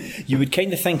One, you would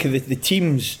kind of think of the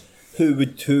teams who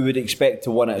would expect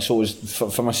to win it. So it was,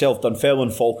 for myself, Dunfermline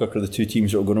and Falkirk are the two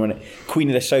teams that are going to win it. Queen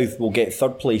of the South will get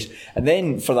 3rd place, and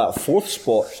then for that 4th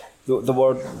spot, there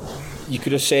were, you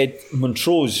could have said,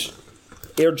 Montrose,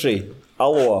 Airdrie,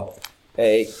 Alloa,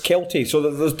 Kelty. So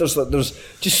there's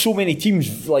just so many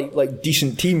teams, like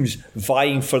decent teams,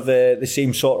 vying for the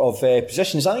same sort of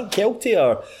positions. I think Kelty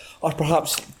are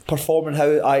perhaps performing how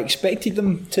I expected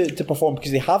them to perform,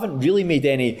 because they haven't really made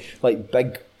any like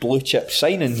big blue chip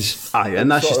signings. Aye,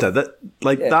 and that's just it.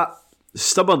 That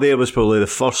Stubber there was probably the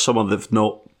first summer they've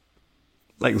not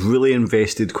like really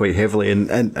invested quite heavily in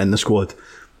the squad,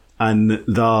 and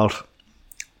their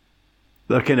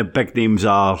kind of big names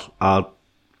are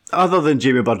other than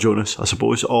Jamie Burr-Jonas, I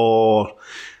suppose, or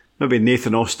maybe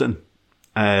Nathan Austin.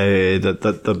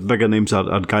 The bigger names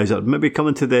are guys that are maybe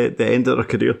coming to the end of their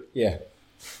career. Yeah.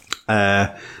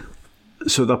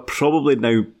 So they're probably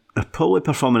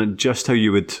performing it just how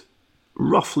you would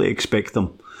roughly expect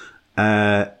them.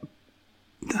 But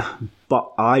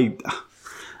I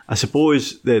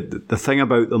suppose the thing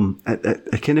about them,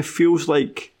 it kind of feels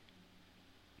like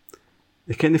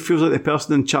the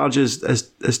person in charge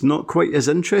is not quite as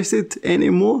interested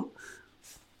anymore.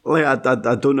 Like I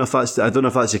don't know if that's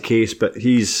the case, but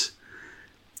he's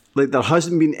like, there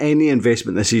hasn't been any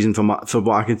investment this season from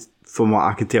what I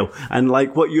can tell, and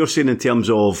like what you're saying in terms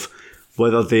of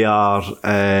whether they are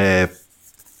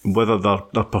whether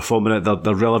they're performing at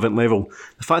their relevant level,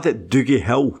 the fact that Dougie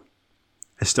Hill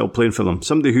is still playing for them,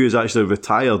 somebody who is actually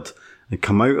retired and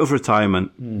come out of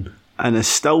retirement and is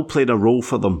still playing a role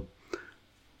for them.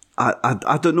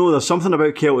 I don't know, there's something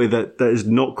about Kelty that is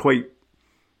not quite,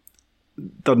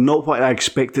 they're not what I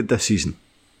expected this season.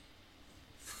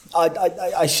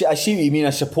 I see what you mean. I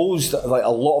suppose that, like, a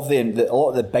lot of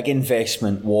the big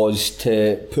investment was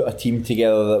to put a team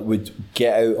together that would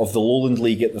get out of the Lowland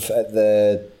League at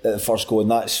the first go, and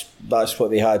that's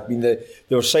what they had. I mean, they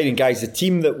were signing guys. The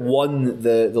team that won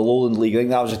the Lowland League, I think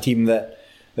that was a team that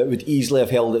would easily have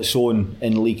held its own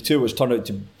in League Two, which turned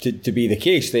out to be the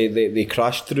case. They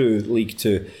crashed through League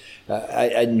Two,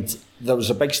 and there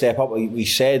was a big step up. We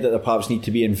said that there perhaps need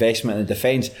to be investment in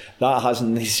defence. That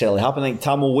hasn't necessarily happened. I think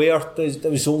Tam O'Ware, that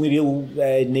was the only real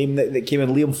name that came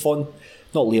in.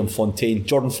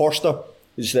 Jordan Forster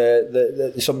is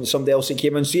somebody else that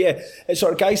came in. So yeah, it's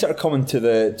sort of guys that are coming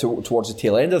towards the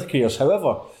tail end of their careers.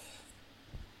 However,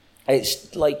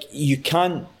 it's like you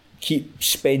can't keep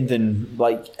spending.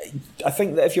 Like, I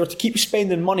think that if you were to keep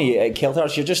spending money at Celtic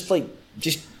Hearts, you're just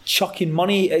chucking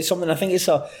money at something. I think it's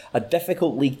a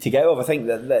difficult league to get out of. I think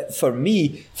that for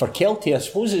me, for Kelty, I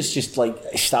suppose it's just like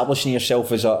establishing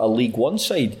yourself as a League One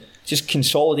side, just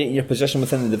consolidating your position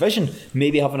within the division,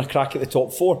 maybe having a crack at the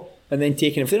top four, and then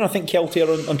taking it from there. I think Kelty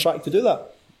are on track to do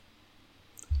that.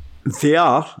 They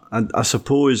are, and I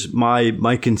suppose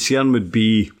my concern would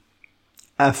be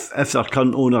if their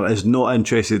current owner is not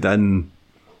interested in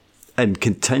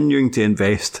continuing to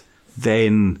invest,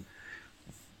 then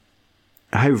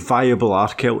how viable are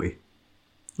Kelty?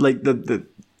 Like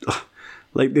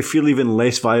they feel even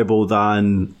less viable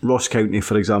than Ross County,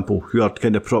 for example, who are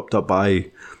kind of propped up by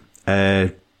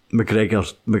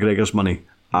McGregor's money.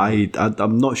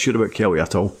 I'm not sure about Kelty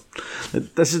at all.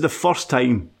 This is the first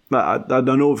time that I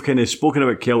know we've kind of spoken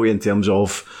about Kelty in terms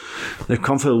of they've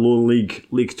come from the Lowland League,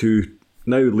 League Two,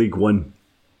 now League One.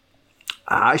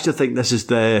 I actually think this is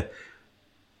the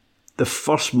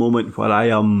first moment where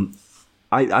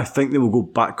I think they will go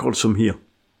backwards from here.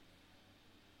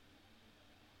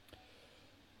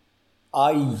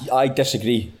 I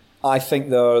disagree. I think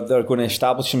they're going to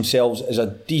establish themselves as a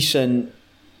decent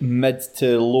mid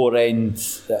to lower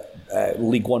end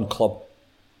League One club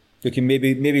who can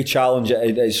maybe challenge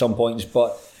it at some points.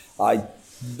 But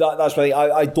that's why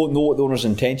I don't know what the owner's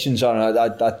intentions are.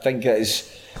 And I think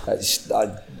it's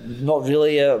not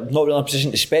really in a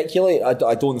position to speculate.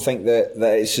 I don't think that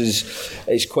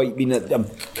it's quite been. I'm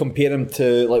comparing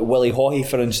to like Willie Haughey,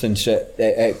 for instance,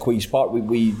 at Queen's Park.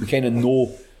 We kind of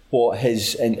know what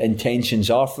his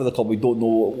intentions are for the club. We don't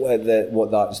know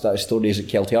what that story is at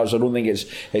Celtic Hearts. I don't think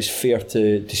it's fair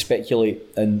to speculate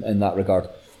in that regard.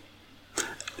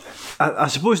 I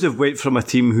suppose they've went from a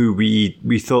team who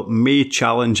we thought may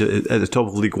challenge at the top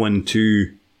of League One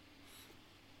to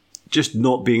just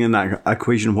not being in that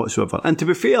equation whatsoever. And to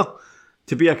be fair,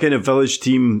 to be a kind of village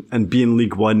team and be in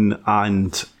League One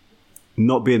and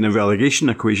not be in the relegation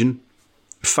equation,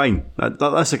 fine.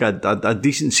 That's like a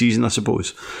decent season, I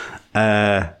suppose.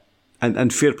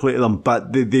 And fair play to them,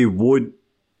 but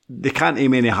they can't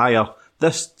aim any higher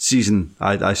this season,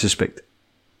 I suspect.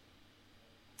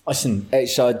 Listen,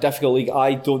 it's a difficult league.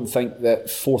 I don't think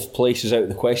that fourth place is out of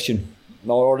the question.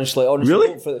 No, honestly,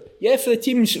 really? For the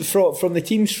teams from the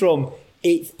teams from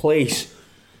 8th place.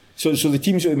 So the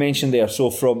teams that we mentioned there. So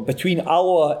from between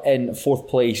Alloa in 4th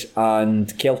place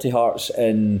and Celtic Hearts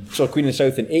in Queen of the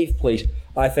South in 8th place,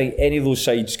 I think any of those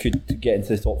sides could get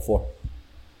into the top 4.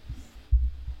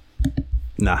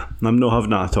 Nah, I'm not having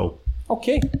that at all.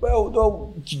 Okay,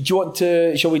 well, do you want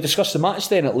to? Shall we discuss the match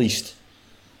then at least?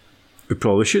 We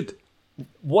probably should.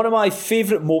 One of my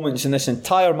favourite moments in this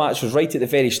entire match was right at the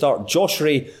very start. Josh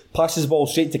Ray passes the ball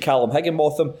straight to Callum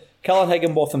Higginbotham. Callum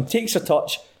Higginbotham takes a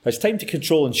touch, has time to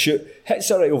control and shoot,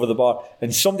 hits it right over the bar,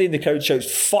 and somebody in the crowd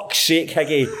shouts, "Fuck's sake,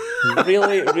 Higgy!"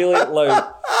 really, really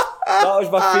loud. That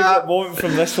was my favourite moment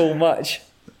from this whole match.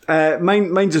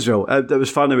 Mine's as well. That was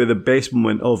far and away the best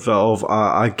moment of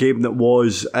a game that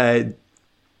was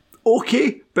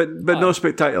okay, but not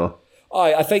spectacular.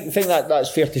 I think that's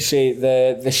fair to say.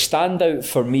 The standout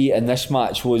for me in this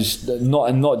match was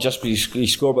not just because he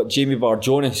scored, but Jamie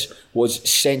Barr-Jonas was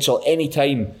central. Any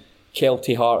time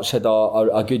Kelty Hearts had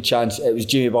a good chance, it was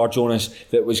Jamie Barr-Jonas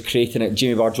that was creating it.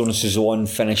 Jamie Barr-Jonas is the one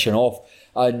finishing off.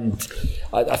 And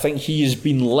I think he has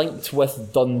been linked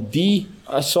with Dundee.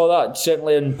 I saw that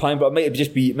certainly in Pine, but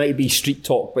it might be street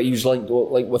talk, but he was linked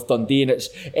with Dundee. And it's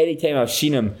any time I've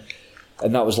seen him,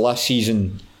 and that was last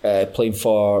season, playing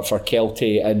for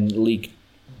Kelty in League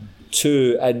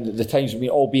 2, and the times,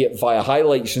 albeit via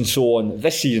highlights and so on,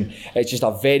 this season, it's just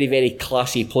a very, very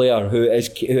classy player who is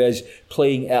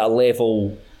playing at a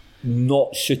level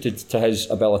not suited to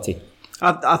his ability.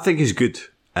 I think he's good.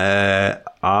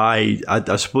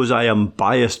 I suppose I am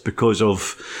biased because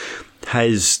of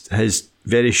his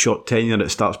very short tenure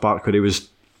at Starks Park, where he was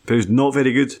not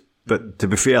very good. But to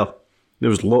be fair, there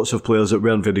was lots of players that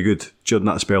weren't very good during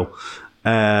that spell.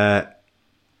 I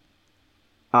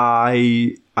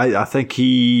think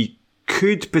he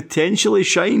could potentially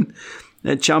shine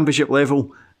at Championship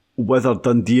level. Whether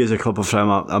Dundee is a club for him,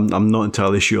 I'm not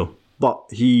entirely sure. But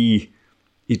he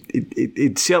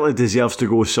certainly deserves to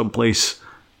go someplace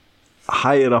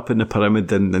higher up in the pyramid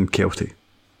than Kelty.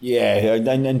 Yeah,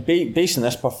 and based on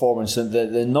this performance,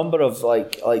 the number of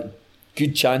like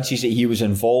good chances that he was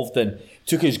involved in,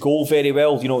 took his goal very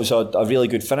well. It was a really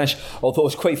good finish. Although it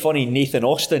was quite funny, Nathan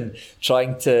Austin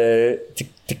trying to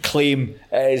claim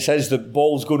it's his, the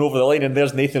ball's going over the line, and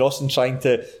there's Nathan Austin trying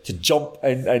to jump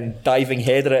and diving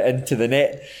header it into the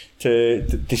net to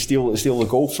steal the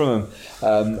goal from him.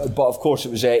 But of course,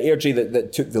 it was Airdrie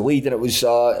that took the lead, and it was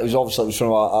obviously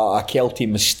from a Kelty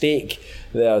mistake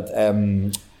there.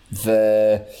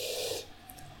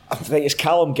 I think it's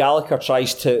Callum Gallagher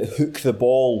tries to hook the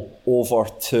ball over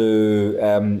to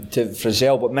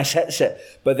Frizzell, but mishits it.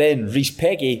 But then Rhys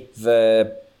Peggy,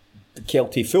 the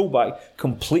Kelty fullback,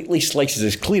 completely slices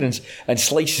his clearance and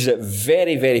slices it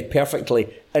very, very perfectly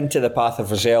into the path of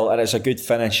Frizzell, and it's a good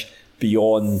finish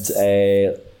beyond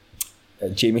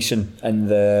Jamieson and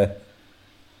the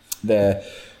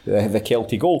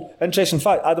Kelty goal. Interesting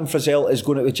fact: Adam Frizzell is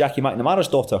going out with Jackie McNamara's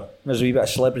daughter. There's a wee bit of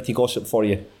celebrity gossip for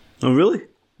you. Oh, really?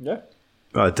 Yeah.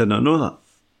 I did not know that.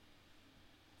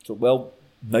 So, well,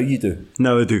 now you do.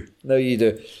 Now I do. Now you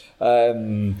do. I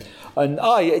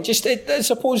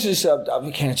suppose it's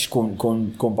I'm kind of just going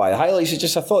by the highlights. It's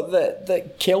just I thought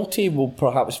that Kelty will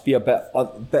perhaps be a bit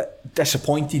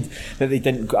disappointed that they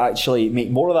didn't actually make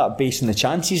more of that based on the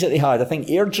chances that they had. I think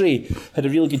Airdrie had a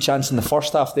really good chance in the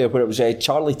first half there, where it was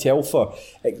Charlie Telfer.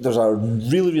 There's a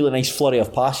really, really nice flurry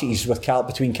of passes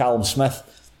between Callum Smith.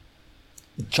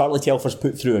 Charlie Telfer's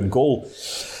put through in goal,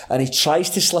 and he tries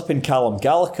to slip in Callum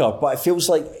Gallagher, but it feels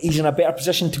like he's in a better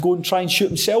position to go and try and shoot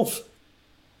himself.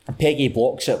 Peggy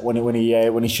blocks it when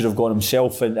he should have gone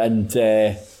himself, and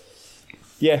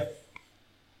yeah.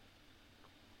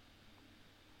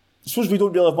 I suppose we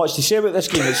don't really have much to say about this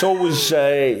game. It's always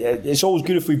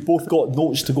good if we've both got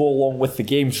notes to go along with the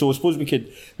game. So I suppose we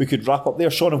could wrap up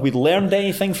there. Sean, have we learned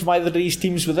anything from either of these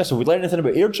teams with this? Have we learned anything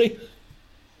about Airdrie?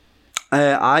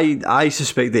 I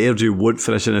suspect that Airdrie won't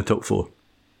finish in the top 4.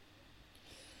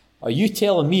 Are you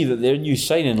telling me that their new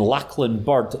signing, Lachlan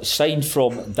Bird, signed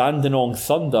from Dandenong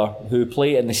Thunder, who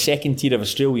play in the second tier of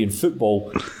Australian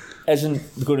football,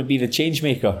 isn't going to be the change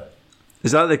maker?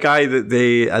 Is that the guy that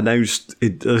they announced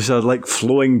has like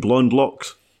flowing blonde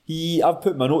locks? I've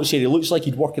put my notes here. He looks like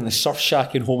he'd work in the surf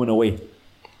shack in Home and Away.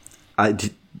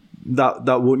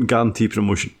 That won't guarantee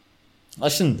promotion.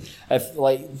 Listen, if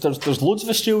there's loads of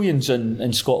Australians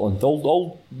in Scotland,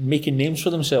 all making names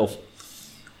for themselves.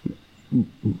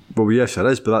 Well, yes, there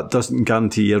is, but that doesn't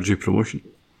guarantee Airdrie promotion.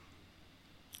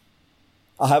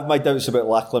 I have my doubts about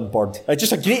Lachlan Bird.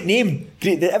 Just a great name,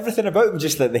 everything about him,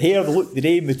 just the hair, the look, the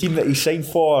name, the team that he signed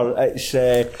for. It's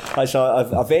a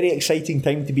very exciting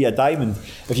time to be a Diamond.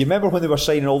 If you remember when they were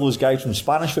signing all those guys from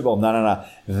Spanish football, no.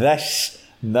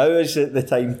 Now is the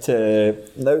time to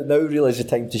now really is the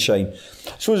time to shine.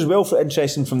 So as well, for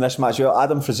interesting from this match,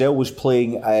 Adam Frizzell was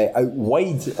playing out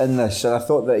wide in this, and I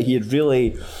thought that he had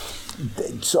really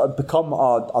sort of become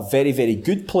a very, very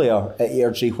good player at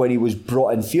Airdrie when he was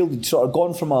brought in field. He'd sort of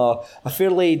gone from a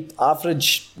fairly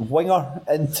average winger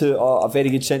into a very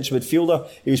good central midfielder.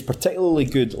 He was particularly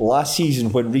good last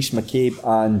season when Rhys McCabe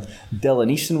and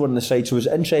Dylan Easton were on the side, so it was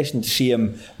interesting to see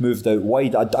him moved out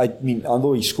wide. I mean, I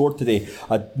know he scored today.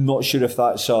 I'm not sure if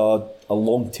that's a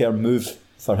long-term move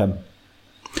for him.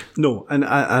 No, and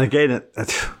again,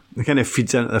 it kind of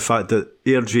feeds into the fact that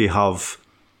Airdrie have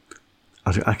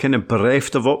a kind of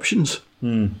bereft of options.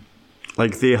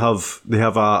 Like they have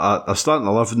a starting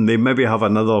 11. They maybe have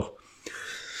another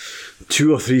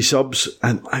 2 or 3 subs,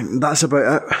 and that's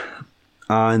about it.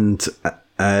 And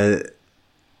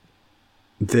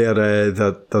their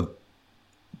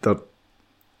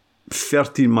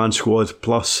 13-man squad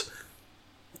plus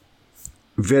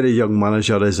very young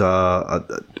manager is I'd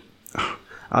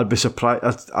be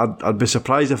surprised. I'd be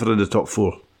surprised if they're in the top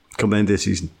 4 come the end of the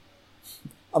season.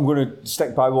 I'm going to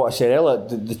stick by what I said earlier.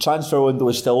 The transfer window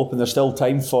is still open. There's still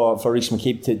time for Rhys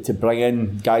McCabe to bring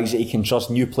in guys that he can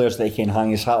trust, new players that he can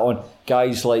hang his hat on.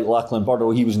 Guys like Lachlan Bird,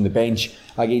 he was on the bench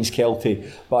against Kelty.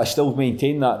 But I still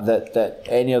maintain that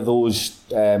any of those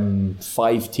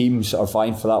 5 teams are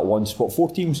vying for that one spot.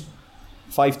 4 teams?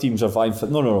 5 teams are vying for...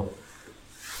 No.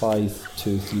 5,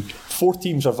 2, 3... 4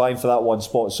 teams are vying for that one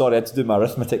spot. Sorry, I had to do my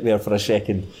arithmetic there for a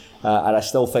second. And I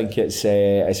still think it's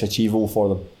achievable for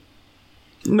them.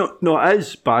 No, it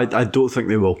is, but I don't think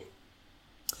they will.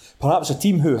 Perhaps a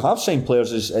team who have signed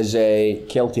players is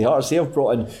Kelty Hearts. They have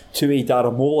brought in Tui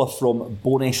Daramola from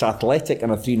Bo'ness Athletic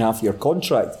on a 3.5-year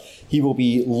contract. He will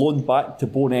be loaned back to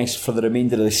Bo'ness for the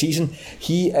remainder of the season.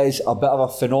 He is a bit of a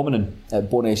phenomenon at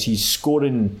Bo'ness. He's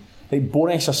scoring... I think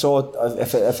Bo'ness, I saw,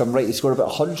 if I'm right, he scored about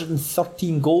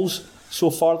 113 goals so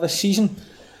far this season.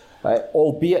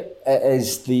 Albeit it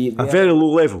is a very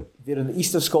low level. They're in the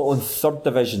East of Scotland 3rd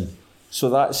Division. So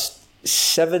that's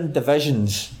 7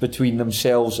 divisions between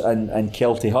themselves and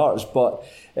Kelty Hearts. But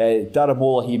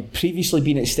Daramola, he'd previously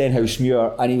been at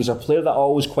Stenhousemuir, and he was a player that I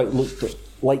always quite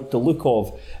liked the look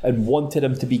of and wanted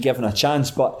him to be given a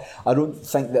chance. But I don't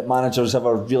think that managers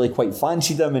ever really quite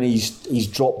fancied him, and he's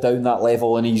dropped down that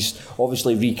level, and he's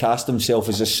obviously recast himself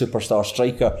as a superstar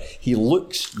striker. He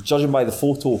looks, judging by the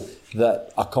photo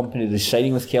that accompanied his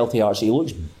signing with Kelty Hearts, he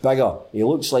looks bigger. He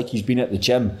looks like he's been at the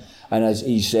gym. And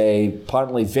he's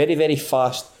apparently very, very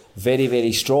fast, very,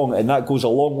 very strong, and that goes a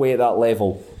long way at that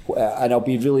level. And I'll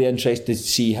be really interested to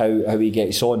see how he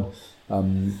gets on.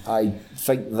 I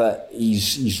think that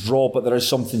he's raw, but there is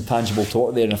something tangible to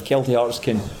it there. And if Kelty Hearts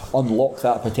can unlock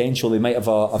that potential, they might have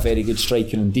a very good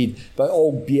striker indeed. But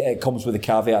albeit it comes with the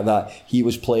caveat that he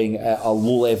was playing at a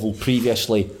low level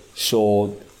previously,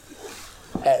 so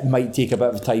it might take a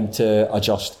bit of time to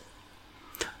adjust.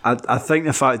 I think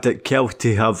the fact that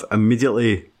Kelty have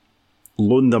immediately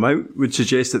loaned him out would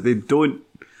suggest that they don't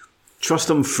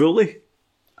trust him fully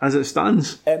as it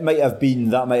stands. That might have been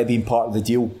part of the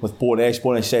deal with Bo'ness.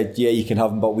 Bo'ness said, "Yeah, you can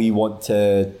have him, but we want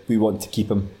to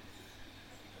keep him."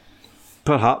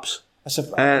 Perhaps.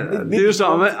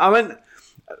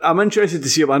 I'm interested to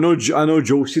see him. I know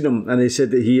Joe's seen him, and he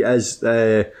said that he is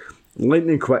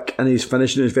lightning quick and his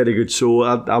finishing is very good. So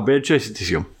I'll be interested to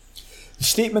see him. The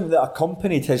statement that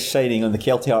accompanied his signing on the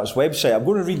Kelty Hearts website, I'm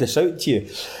going to read this out to you.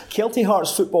 Kelty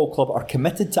Hearts Football Club are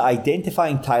committed to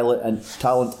identifying talent and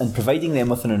providing them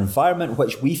with an environment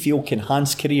which we feel can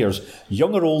enhance careers.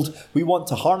 Young or old, we want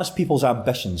to harness people's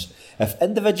ambitions. If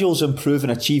individuals improve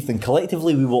and achieve, then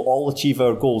collectively we will all achieve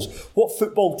our goals. What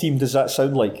football team does that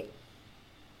sound like?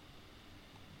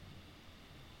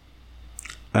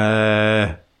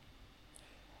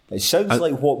 It sounds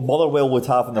like what Motherwell would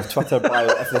have in their Twitter bio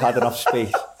if they had enough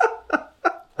space.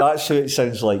 That's who it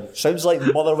sounds like. Sounds like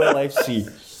Motherwell FC.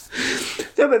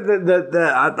 Yeah, but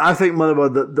I think Motherwell,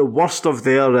 the worst of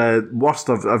their worst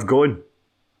have gone.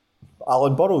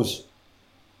 Alan Burrows?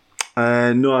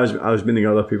 No, I was meaning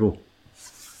other people.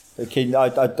 Okay,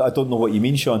 I don't know what you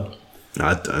mean, Sean.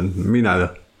 Me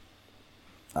neither.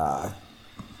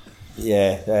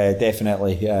 Yeah,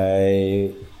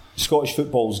 definitely. Scottish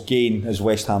football's gain is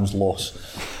West Ham's loss.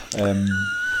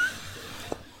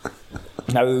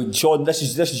 Now, Sean, this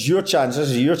is your chance. This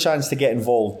is your chance to get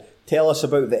involved. Tell us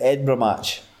about the Edinburgh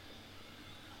match.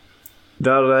 They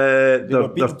were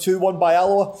beaten 2-1 by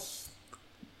Alloa.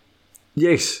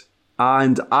 Yes,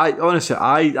 and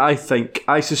I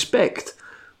suspect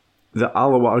that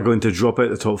Alloa are going to drop out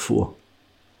the top 4.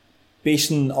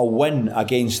 Based on a win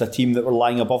against a team that were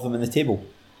lying above them in the table.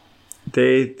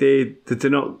 They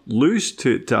did not lose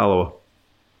to Alloa.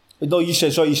 No, you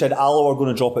said Alloa are going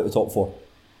to drop out the top 4.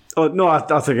 Oh no, I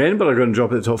think Edinburgh are going to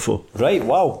drop out the top 4. Right,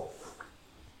 wow.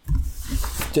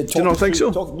 Do you not think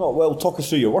so? Talk us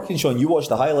through your working, Sean. You watched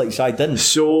the highlights, I didn't.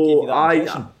 So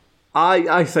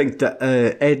I think that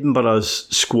Edinburgh's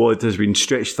squad has been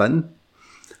stretched thin.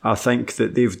 I think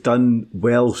that they've done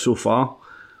well so far.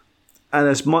 And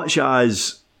as much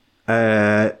as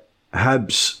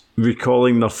Hibs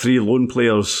recalling their 3 loan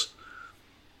players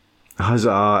has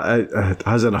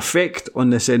an effect on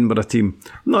this Edinburgh team,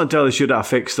 I'm not entirely sure that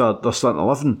affects their starting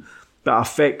 11, but it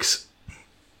affects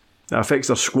their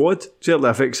squad. Certainly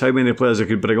affects how many players they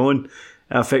could bring on. It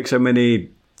affects how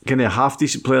many kind of half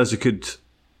decent players they could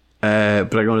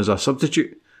bring on as a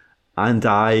substitute. And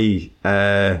I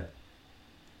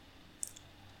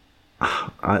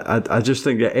just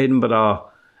think that Edinburgh,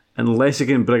 unless they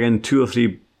can bring in 2 or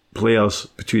 3 players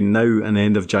between now and the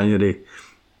end of January,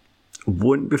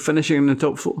 won't be finishing in the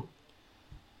top 4.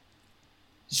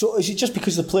 So is it just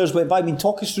because the players went by? I mean,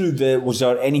 talk us through was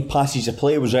there any passes of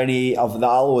play? Was there any of the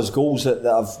Alloa's goals that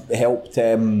have helped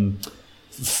firm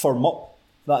up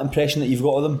that impression that you've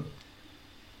got of them?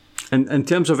 In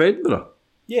terms of Edinburgh?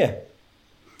 Yeah.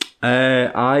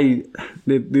 They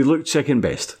looked second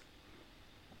best.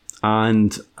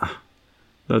 And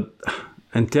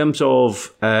in terms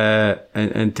of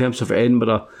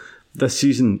Edinburgh this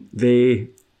season, they've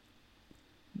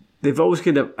always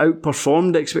kind of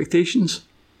outperformed expectations,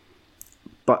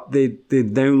 but they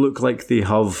now look like they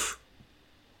have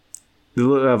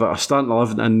a starting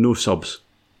 11 and no subs.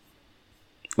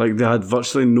 Like they had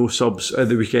virtually no subs at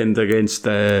the weekend against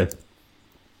Alloa,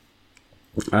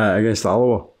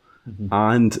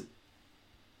 and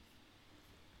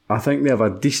I think they have a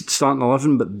decent starting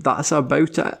 11, but that's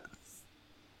about it.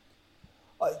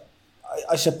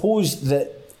 I suppose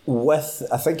that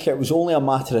I think it was only a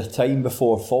matter of time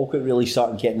before Falkirk really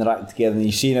started getting their act together. And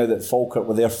you see now that Falkirk,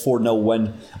 with their 4-0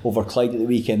 win over Clyde at the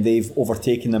weekend, they've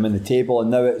overtaken them in the table, and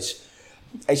now it's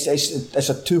a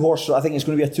 2-horse. I think it's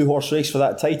going to be a 2-horse race for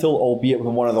that title, albeit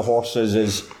when one of the horses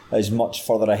is much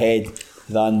further ahead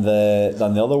than the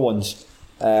other ones.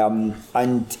 And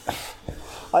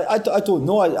I don't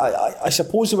know. I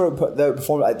suppose they were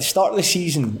outperforming. At the start of the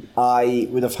season, I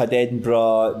would have had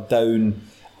Edinburgh down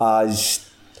as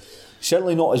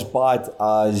certainly not as bad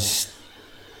as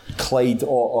Clyde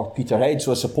or Peterhead.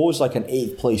 So I suppose like an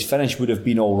 8th place finish would have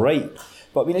been all right.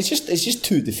 But I mean, it's just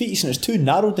 2 defeats, and it's 2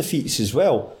 narrow defeats as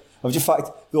well. In fact,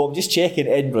 though, I'm just checking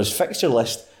Edinburgh's fixture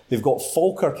list. They've got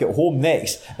Falkirk at home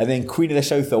next, and then Queen of the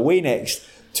South away next.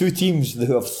 2 teams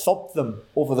who have thumped them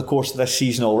over the course of this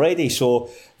season already. So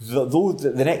though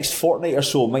the next fortnight or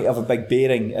so might have a big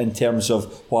bearing in terms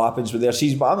of what happens with their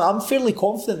season, but I'm fairly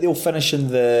confident they'll finish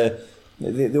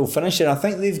they'll finish there. I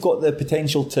think they've got the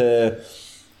potential to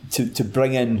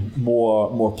bring in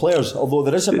more players. Although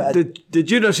there is a bit.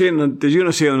 Did you not say on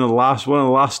the last one of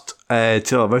the last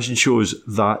television shows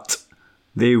that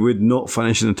they would not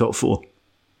finish in the top 4?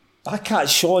 I can't,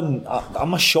 Sean.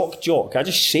 I'm a shock jock. I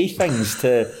just say things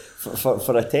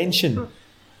for attention.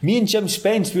 Me and Jim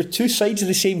Spence, we're 2 sides of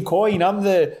the same coin. I'm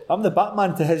the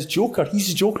Batman to his Joker. He's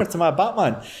the Joker to my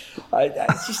Batman.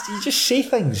 You just say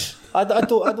things. I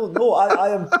don't know.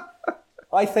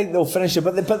 I think they'll finish it,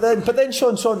 but then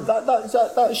Sean,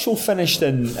 that show finished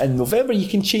in November. You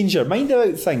can change your mind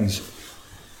about things.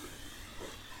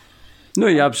 No,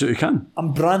 you absolutely can.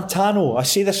 I'm Brantano. I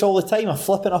say this all the time. I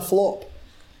flip and I flop.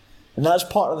 And that's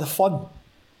part of the fun.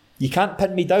 You can't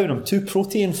pin me down. I'm too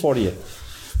protein for you.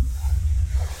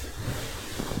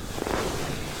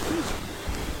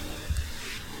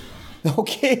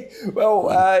 Okay, well,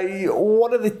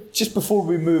 just before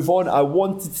we move on, I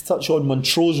wanted to touch on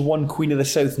Montrose 1, Queen of the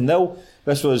South 0.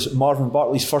 This was Marvin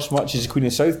Bartley's first match as a Queen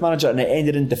of the South manager, and it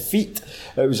ended in defeat.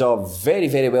 It was a very,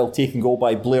 very well taken goal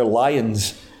by Blair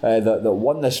Lyons that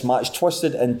won this match,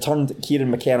 twisted and turned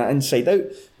Kieran McKenna inside out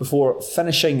before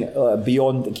finishing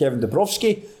beyond Kevin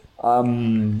Dabrowski.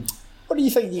 What do you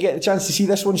think? You get the chance to see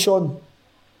this one, Sean?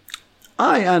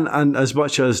 Aye, and as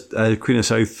much as Queen of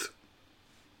South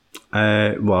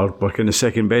were working the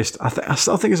second best, I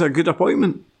still think it's a good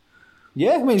appointment.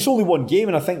 Yeah, I mean, it's only one game,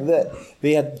 and I think that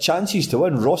they had chances to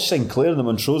win. Ross Sinclair, the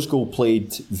Montrose goal,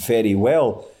 played very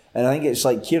well. And I think it's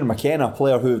like Kieran McKenna, a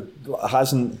player who I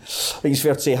think it's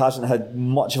fair to say hasn't had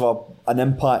much of an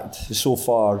impact so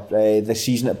far this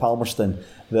season at Palmerston.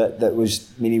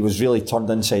 He was really turned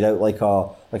inside out like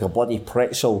a bloody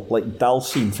pretzel, like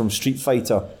Dalcine from Street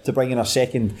Fighter, to bring in a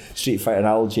second Street Fighter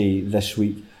analogy this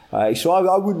week. So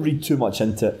I wouldn't read too much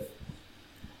into it.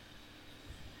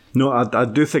 No, I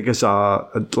do think it's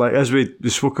as we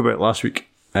spoke about last week,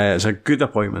 it's a good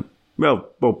appointment. Well,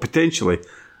 potentially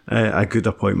a good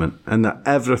appointment, and that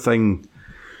everything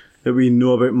that we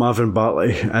know about Marvin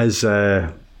Bartley is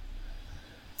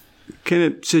kind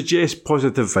of suggests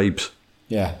positive vibes.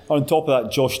 Yeah. On top of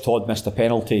that, Josh Todd missed a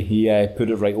penalty. He put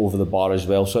it right over the bar as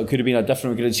well. So it could have been a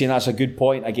different. We could have seen that's a good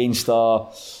point against a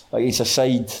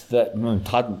side that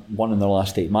hadn't won in their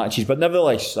last 8 matches. But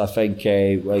nevertheless, I think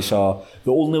the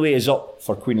only way is up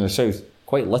for Queen of the South,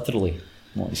 quite literally.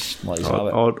 Let's have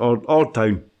it. Or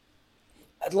down.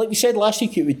 Like we said last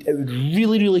week, it would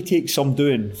really, really take some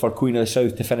doing for Queen of the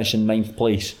South to finish in 9th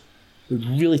place. It would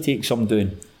really take some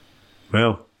doing.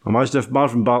 Well, imagine if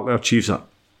Marvin Bartley achieves that.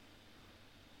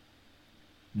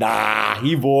 Nah,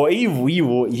 he won't.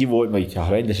 Well,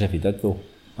 horrendous if he did, though.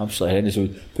 Absolutely horrendous. It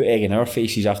would put egg in our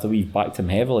faces after we've backed him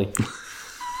heavily.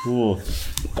 Oh.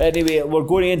 Anyway, we're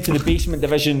going into the basement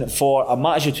division for a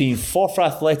match between Forfar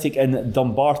Athletic and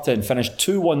Dumbarton. Finished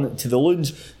 2-1 to the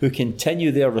Loons, who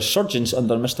continue their resurgence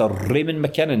under Mr. Raymond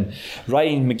McKinnon.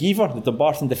 Ryan McGeever, the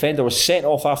Dumbarton defender, was sent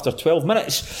off after 12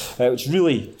 minutes, which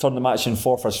really turned the match in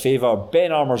Forfar's favour. Ben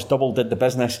Armour's double did the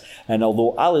business, and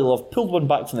although Ali Love pulled one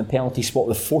back from the penalty spot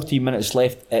with 14 minutes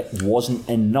left, it wasn't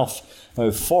enough.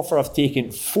 Now, Forfar have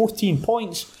taken 14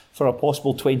 points for a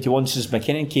possible 21 since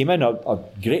McKinnon came in. A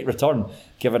great return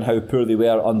given how poor they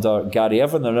were under Gary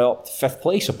Irvine. They're now up to 5th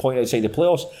place, a point outside the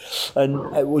playoffs,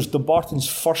 and it was Dumbarton's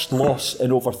first loss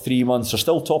in over 3 months. They're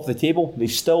still top of the table. They've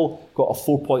still got a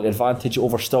 4-point advantage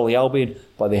over Stirling Albion,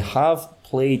 but they have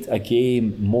played a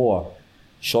game more.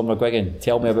 Sean McGuigan,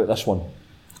 tell me about this one.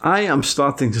 I am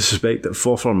starting to suspect that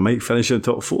Forfar might finish in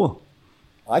the top 4.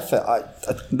 Honestly,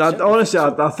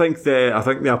 I think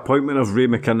the appointment of Ray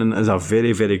McKinnon is a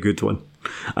very, very good one.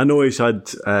 I know he's had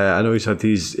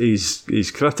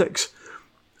his critics,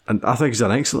 and I think it's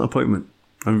an excellent appointment.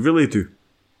 I really do.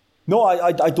 No,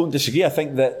 I don't disagree. I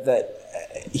think that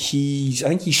he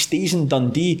stays in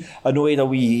Dundee. I know he had a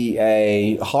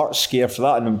wee heart scare for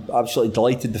that, and I'm absolutely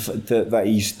delighted that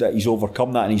he's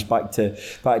overcome that and he's back to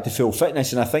full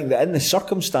fitness. And I think that in the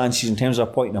circumstances, in terms of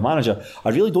appointing a manager, I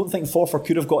really don't think Forfar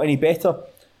could have got any better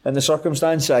in the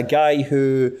circumstance. A guy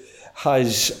who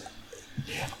has,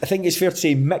 I think it's fair to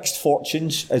say, mixed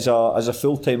fortunes as a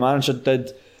full-time manager.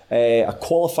 Did a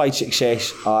qualified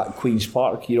success at Queen's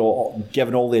Park.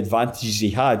 Given all the advantages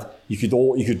he had, you could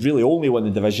really only win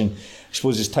the division. I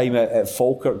suppose his time at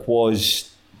Falkirk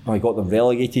was, he got them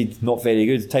relegated, not very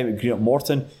good. The time at Greenock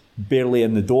Morton, barely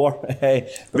in the door.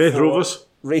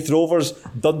 Raith Rovers,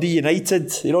 Dundee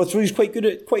United. So he's quite good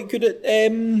at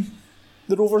the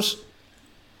Rovers.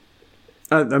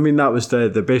 I mean, that was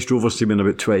the best Rovers team in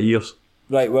about 20 years.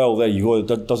 Right, well, there you go.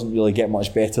 It doesn't really get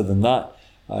much better than that.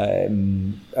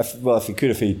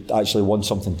 If he actually won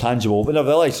something tangible, but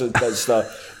nevertheless, that's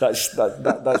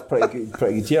pretty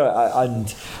good here.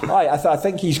 I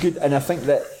think he's good, and I think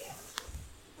that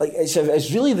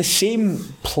it's really the same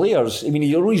players. I mean,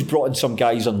 he's always brought in some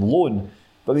guys on loan,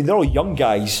 but I mean they're all young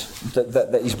guys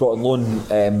that he's brought on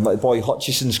loan. Like Boy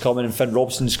Hutchison's coming, and Finn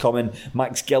Robson's coming.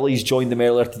 Max Gillies joined them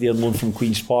earlier today on loan from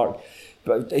Queen's Park,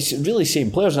 but it's really the same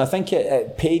players, and I think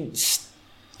it paints.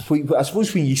 I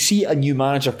suppose when you see a new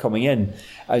manager coming in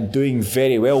and doing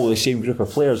very well with the same group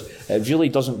of players, it really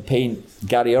doesn't paint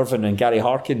Gary Irvine and Gary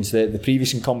Harkins, the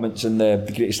previous incumbents, in the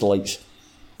greatest lights.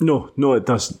 No, it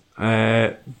doesn't.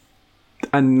 And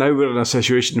now we're in a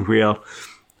situation where,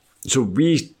 so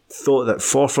we thought that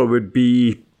Forfar would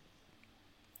be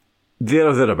there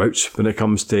or thereabouts when it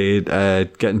comes to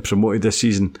getting promoted this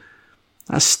season.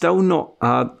 That's still not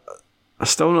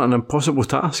an impossible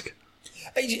task.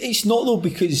 It's not though,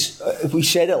 because we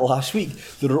said it last week,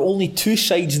 there are only 2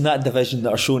 sides in that division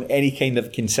that are showing any kind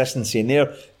of consistency, and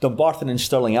they're Dumbarton and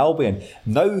Stirling Albion.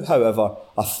 Now, however,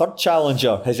 a third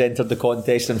challenger has entered the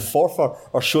contest, and Forfar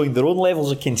are showing their own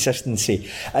levels of consistency.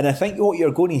 And I think what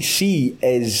you're going to see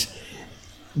is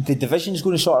the division's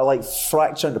going to sort of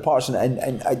fracture into parts, and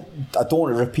I don't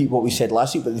want to repeat what we said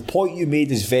last week, but the point you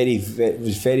made is very,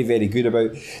 very good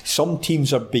about some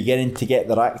teams are beginning to get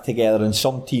their act together and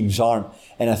some teams aren't.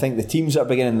 And I think the teams that are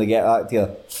beginning to get that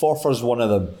together, Forfar's one of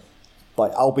them.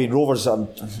 Like Albion Rovers, I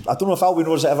don't know if Albion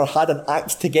Rovers ever had an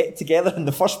act to get together in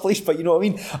the first place, but you know what I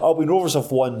mean. Albion Rovers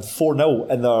have won 4-0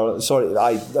 in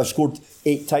they've scored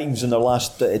 8 times in their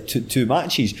last two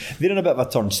matches. They're in a bit of a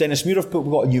turn. Stennismuir have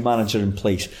got a new manager in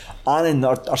place. Annan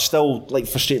are still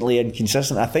frustratingly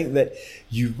inconsistent. I think that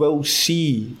you will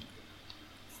see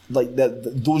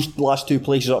those last 2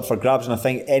 places up for grabs, and I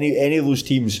think any of those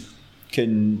teams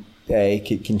can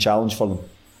challenge for them.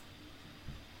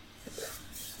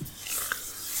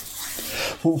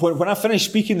 When I finished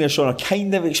speaking there, Sean, I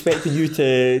kind of expected you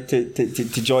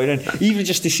to join in, even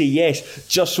just to say yes,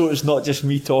 just so it's not just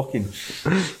me talking.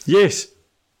 Yes.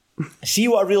 See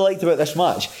what I really liked about this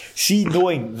match? See,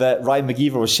 knowing that Ryan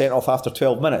McGeever was sent off after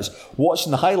 12 minutes,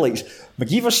 watching the highlights,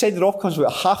 McGeever sending off comes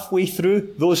about halfway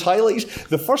through those highlights.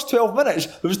 The first 12 minutes,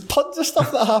 there was tons of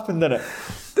stuff that happened in it.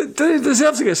 Does he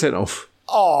have to get sent off?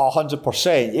 Oh,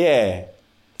 100%, yeah.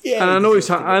 And I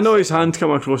know his hand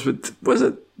come across, but was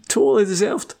it totally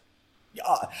deserved?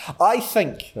 I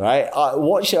think, right,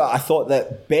 watching it, I thought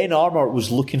that Ben Armour was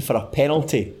looking for a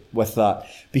penalty with that,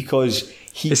 because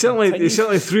he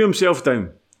certainly threw himself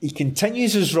down. He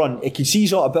continues his run. You can see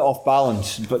he's got a bit off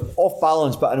balance,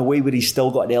 but in a way where he's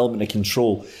still got an element of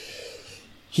control.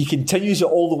 He continues it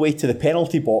all the way to the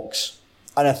penalty box,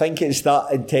 and I think it's that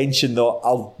intention that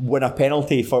I'll win a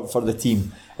penalty for the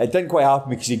team. It didn't quite happen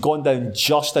because he'd gone down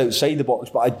just outside the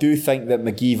box, but I do think that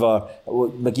McGeever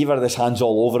had his hands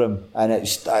all over him, and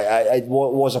it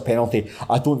was a penalty.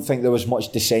 I don't think there was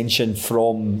much dissension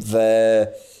from from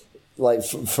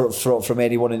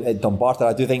anyone at Dumbarton.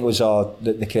 I do think it was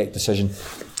the correct decision.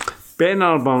 Ben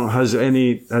Armour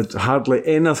had hardly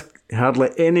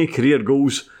any career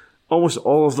goals. Almost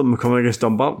all of them coming against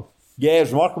Dumbarton. Yeah,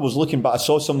 it's remarkable. I was looking, but I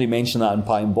saw somebody mention that in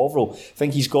Pine Bovril. I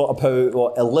think he's got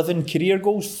about 11 career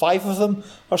goals, 5 of them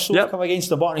or so come against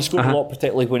Dumbarton. He scored a lot,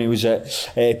 particularly when he was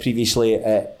previously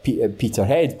at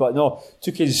Peterhead. But no,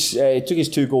 took his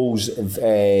 2 goals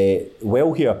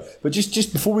well here. But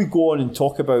just before we go on and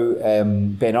talk about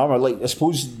Ben Armour, I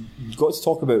suppose you've got to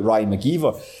talk about Ryan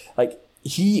McGeever.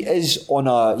 He's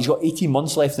got 18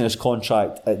 months left in his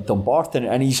contract at Dumbarton,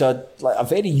 and he's a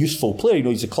very useful player.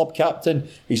 He's a club captain,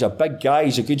 he's a big guy,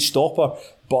 he's a good stopper,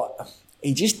 but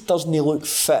he just doesn't look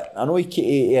fit. I know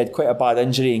he had quite a bad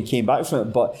injury and came back from it,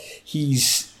 but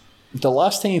the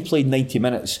last time he played 90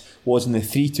 minutes was in the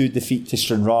 3-2 defeat to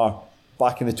Stranraer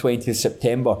back in the 20th of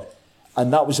September,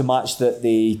 and that was a match that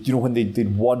when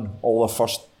they'd won all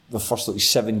the first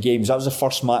 7 games. That was the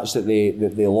first match that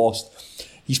they lost.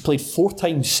 He's played 4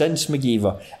 times since,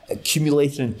 McGeever,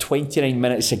 accumulating in 29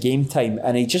 minutes of game time,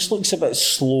 and he just looks a bit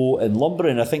slow and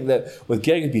lumbering. I think that with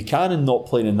Gregory Buchanan not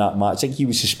playing in that match, I think he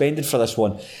was suspended for this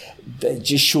one, it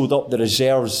just showed up the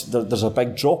reserves. There's a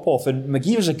big drop-off, and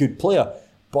McGeever's a good player,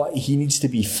 but he needs to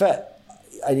be fit,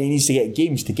 and he needs to get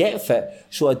games to get fit,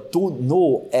 so I don't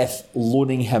know if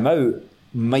loaning him out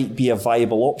might be a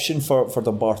viable option for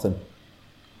Dumbarton.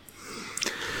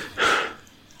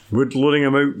 Would loaning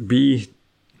him out be...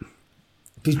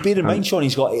 Because bear in mind, Sean,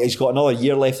 he's got another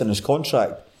year left in his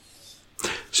contract.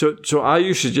 So are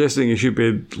you suggesting he should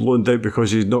be loaned out because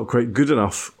he's not quite good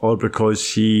enough, or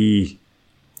because he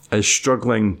is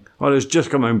struggling, or is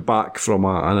just coming back from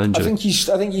an injury? I think he's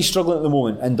struggling at the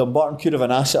moment, and Dumbarton could have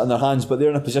an asset in their hands, but they're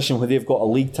in a position where they've got a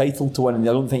league title to win, and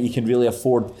I don't think you can really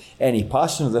afford any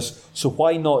passing of this. So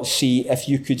why not see if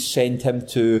you could send him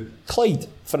to Clyde,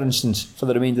 for instance, for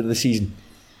the remainder of the season?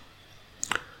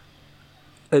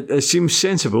 It seems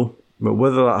sensible, but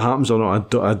whether that happens or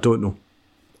not, I don't know.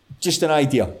 Just an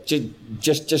idea.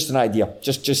 Just an idea.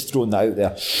 Just throwing that out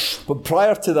there. But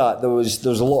prior to that, there was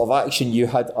a lot of action. You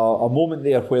had a moment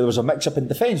there where there was a mix-up in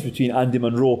defence between Andy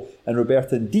Munro and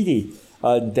Roberto Ndidi.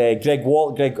 And Greg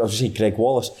Wild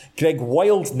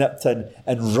nipped in,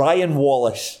 and Ryan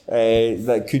Wallace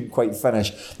that couldn't quite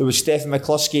finish. There was Stephen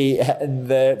McCluskey hitting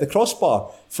the crossbar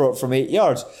from 8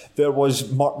 yards. There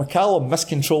was Mark McCallum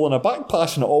miscontrolling a back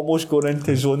pass and it almost going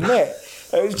into his own net.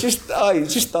 It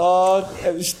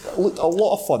looked a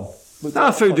lot of fun.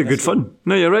 I found it good fun.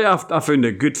 No, you're right. I found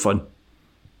it good fun.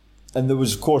 And there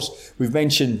was, of course, we've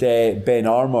mentioned Ben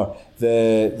Armour.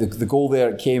 The goal there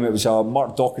it was a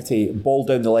Mark Docherty ball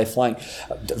down the left flank.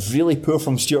 Really poor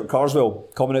from Stuart Carswell,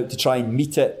 coming out to try and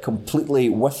meet it, completely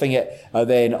whiffing it. And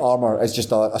then Armour is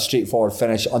just a straightforward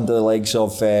finish under the legs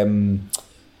of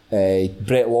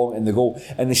Brett Long in the goal.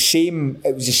 And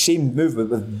it was the same movement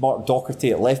with Mark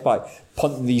Docherty at left back,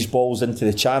 punting these balls into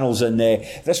the channels. And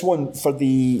this one for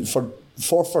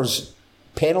Forfar's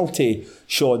penalty,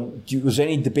 Sean, was there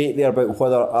any debate there about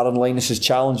whether Aaron Linus's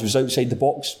challenge was outside the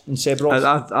box in Seb Ross?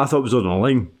 I thought it was on the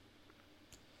line.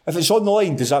 If it's on the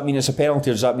line, does that mean it's a penalty,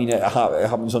 or does that mean it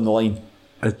happens on the line?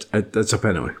 It's a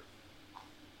penalty.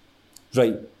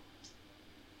 Right.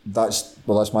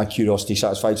 That's my curiosity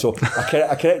satisfied. So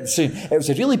I correct saying it was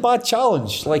a really bad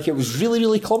challenge. It was really,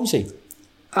 really clumsy.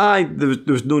 There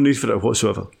was no need for it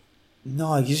whatsoever.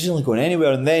 No, he's only going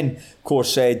anywhere. And then, of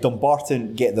course,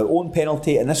 Dumbarton get their own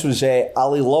penalty, and this was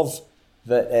Ali Love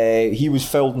that he was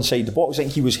fouled inside the box. I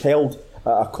think he was held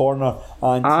at a corner.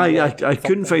 And I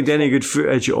couldn't find any good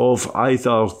footage of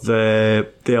either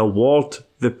the award,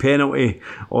 the penalty,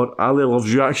 or Ali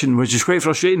Love's reaction, which is quite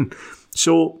frustrating.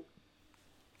 So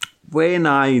when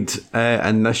I'd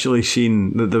initially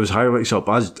seen that there was highlights up,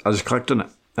 I just clicked on it.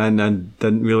 and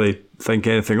didn't really think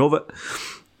anything of it.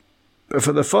 But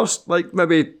for the first, maybe,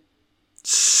 I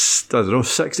don't know,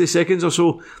 60 seconds or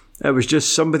so, it was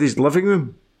just somebody's living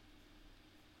room.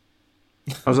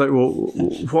 I was like, well,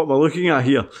 what am I looking at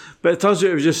here? But it turns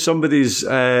out it was just somebody's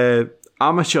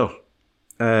amateur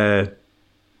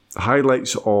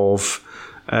highlights of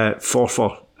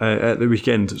Forfar at the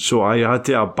weekend. So I had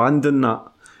to abandon that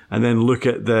and then look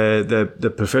at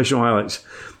the professional highlights.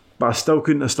 But I still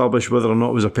couldn't establish whether or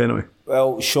not it was a penalty.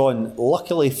 Well, Sean,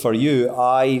 luckily for you,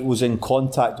 I was in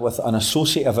contact with an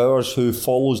associate of ours who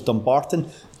follows Dumbarton.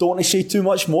 Don't want to say too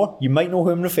much more. You might know who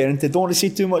I'm referring to. Don't want to say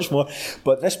too much more.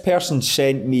 But this person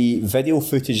sent me video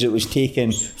footage that was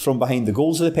taken from behind the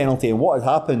goals of the penalty. And what had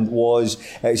happened was,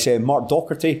 it's Mark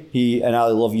Docherty. He and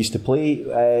Ali Love used to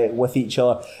play with each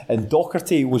other. And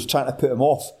Docherty was trying to put him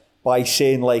off by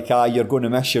saying you're going to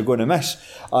miss.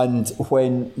 And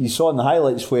when you saw in the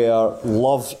highlights where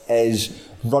Love is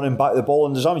running back the ball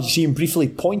in his arms, you see him briefly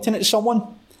pointing at someone.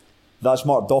 That's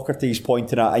Mark Docherty's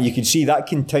pointing at, and you can see that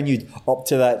continued up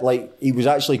to that. He was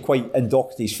actually quite in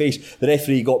Docherty's face. The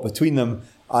referee got between them,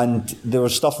 and there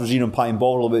was stuff Rosino and Pine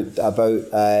Ball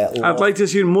about. I'd like to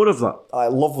see more of that.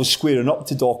 Love was squaring up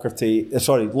to Docherty.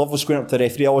 Love was squaring up to the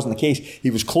referee. That wasn't the case.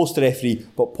 He was close to the referee,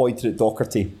 but pointed at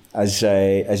Docherty as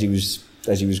he was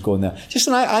going there. Just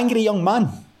an angry young man.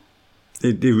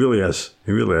 He really is.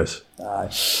 He really is.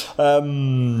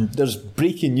 There's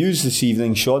breaking news this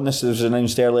evening, Sean. This was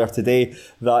announced earlier today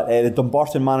that the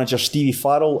Dumbarton manager Stevie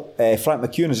Farrell, Frank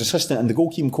McEwen, his assistant, and the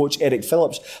goalkeeping coach Eric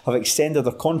Phillips have extended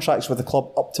their contracts with the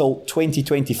club up till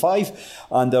 2025,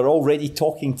 and they're already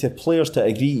talking to players to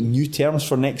agree new terms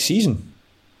for next season.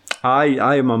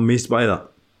 I am amazed by that.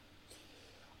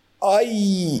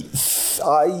 I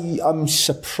am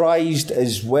surprised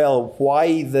as well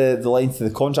why the length of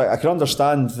the contract. I can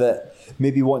understand that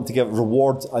maybe wanting to give him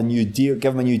a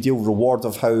new deal reward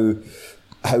of how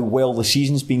well the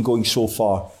season's been going so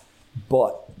far,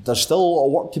 but there's still a lot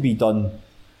of work to be done.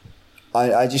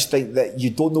 I just think that you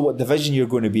don't know what division you're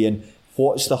going to be in.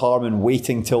 What's the harm in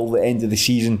waiting till the end of the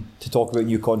season to talk about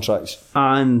new contracts?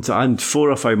 And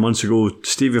 4 or 5 months ago,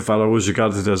 Stevie Farrell was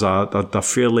regarded as a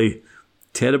fairly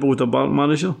terrible Dumbarton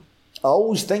manager. I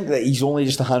always think that he's only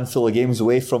just a handful of games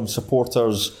away from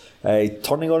supporters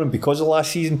turning on him because of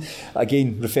last season.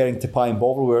 Again, referring to Pie and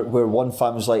Bovril, where one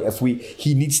fan was like,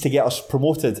 he needs to get us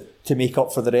promoted to make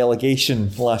up for the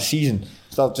relegation last season.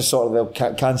 So they'll just sort of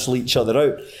cancel each other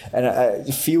out. And I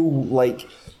feel like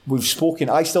we've spoken.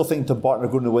 I still think Dumbarton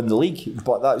are going to win the league,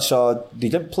 but they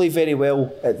didn't play very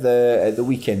well at the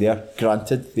weekend there.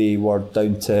 Granted, they were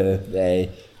down to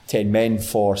 10 men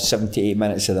for 78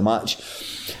 minutes of the match.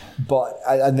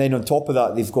 And then on top of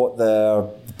that, they've got the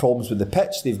problems with the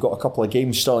pitch. They've got a couple of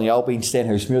games, Stirling Albion,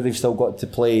 Stenhousemuir. They've still got to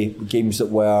play games that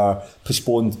were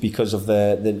postponed because of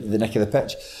the nick of the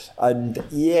pitch. And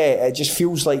yeah, it just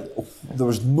feels like there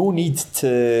was no need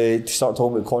to start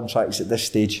talking about contracts at this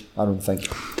stage, I don't think.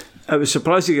 It was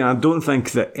surprising, and I don't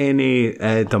think that any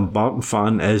Dumbarton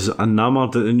fan is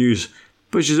enamoured at the news,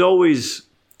 which is always...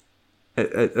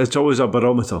 It's always a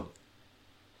barometer.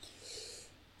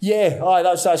 Yeah,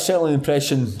 that's certainly the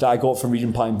impression that I got from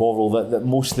reading Pine Bovril, that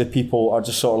most of the people are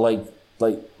just sort of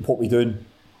like what we doing?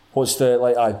 What's the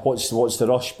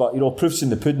rush? But proof's in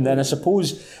the pudding. Then I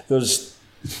suppose there's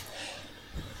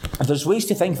ways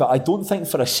to think that. I don't think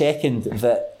for a second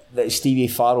that Stevie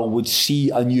Farrell would see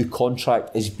a new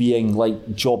contract as being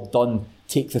like job done,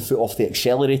 take the foot off the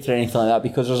accelerator or anything like that,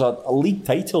 because there's a league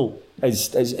title.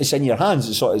 It's in your hands.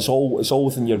 It's all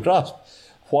within your grasp.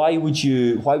 Why would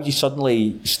you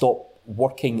suddenly stop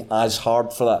working as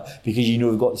hard for that because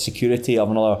you've got the security of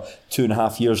another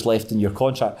 2.5 years left in your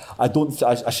contract? I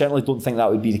certainly don't think that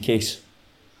would be the case.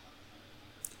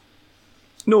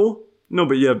 No,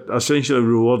 but you're essentially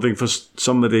rewarding for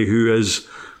somebody who has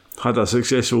had a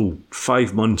successful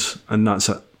 5 months and that's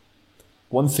it.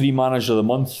 Won 3 Manager of the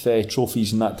Month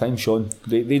trophies in that time, Sean.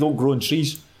 They don't grow on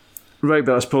trees. Right,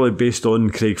 but that's probably based on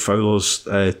Craig Fowler's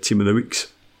Team of the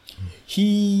Weeks.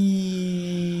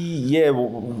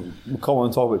 We'll come on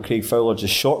and talk about Craig Fowler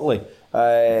just shortly.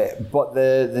 But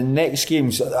the next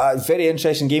game's a very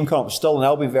interesting game coming up. Stirling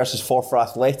Albion versus Forfar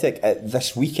Athletic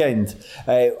this weekend.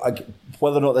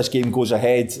 Whether or not this game goes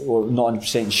ahead, we're not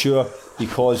 100% sure,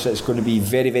 because it's going to be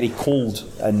very, very cold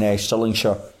in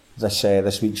Stirlingshire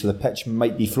this week, so the pitch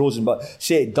might be frozen. But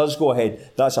say it does go ahead,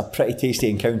 that's a pretty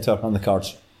tasty encounter on the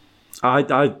cards.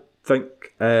 I think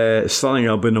Stirling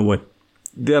Albion will win.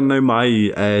 They're now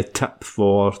my tip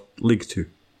for League 2.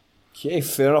 Okay,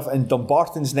 fair enough. And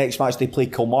Dumbarton's next match, they play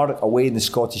Kilmarnock away in the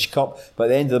Scottish Cup. By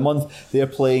the end of the month, they're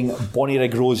playing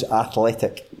Bonnyrigg Rose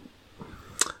Athletic.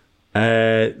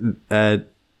 Dumbarton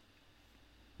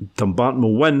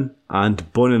will win and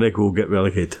Bonnyrigg will get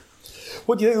relegated.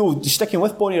 What do you think, though? Sticking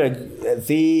with Bonnyrigg,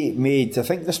 they made, I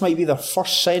think this might be their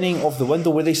first signing of the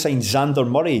window, where they signed Xander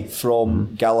Murray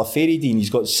from Gallifrey. He's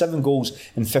got 7 goals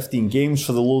in 15 games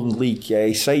for the Lowland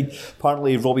League side.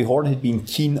 Apparently Robbie Horn had been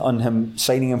keen on him,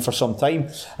 signing him for some time,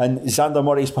 and Xander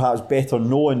Murray is perhaps better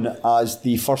known as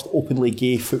the first openly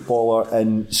gay footballer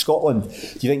in Scotland.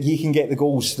 Do you think he can get the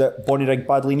goals that Bonnyrigg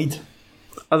badly need?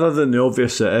 Other than the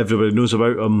obvious that everybody knows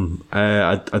about him,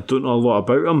 I don't know a lot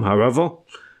about him. However,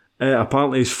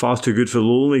 apparently he's far too good for the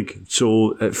Lowland League,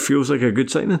 so it feels like a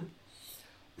good signing.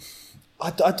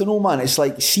 I don't know, man. It's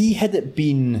like, see if it'd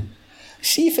been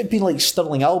like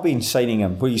Stirling Albion signing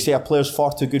him, where you say a player's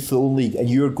far too good for the Lowland League and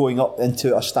you're going up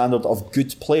into a standard of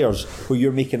good players where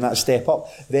you're making that step up,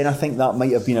 then I think that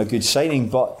might have been a good signing.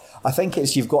 But I think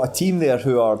it's, you've got a team there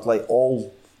who are like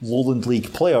all Lowland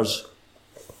League players,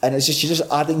 and it's just, you're just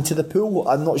adding to the pool.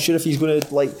 I'm not sure if he's going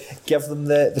to like give them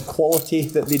the quality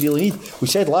that they really need. We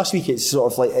said last week it's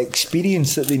sort of like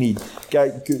experience that they need,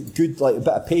 good like a bit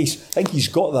of pace. I think he's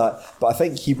got that, but I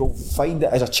think he will find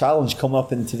it as a challenge coming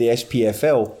up into the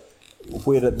SPFL,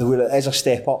 where it is a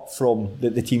step up from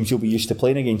the teams he'll be used to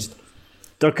playing against.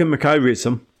 Duncan Mackay rates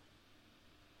him.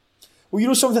 Well, you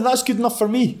know something, that's good enough for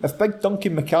me. If big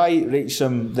Duncan Mackay rates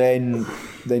him, then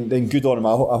good on him.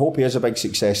 I hope he has a big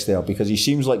success there, because he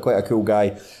seems like quite a cool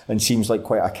guy and seems like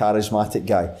quite a charismatic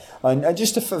guy. And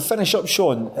just to finish up,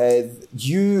 Sean,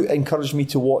 you encouraged me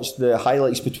to watch the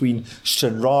highlights between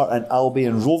Stranraer and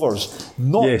Albion Rovers.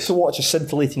 Not to watch a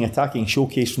scintillating attacking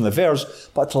showcase from the Vers,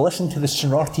 but to listen to the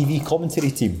Stranraer TV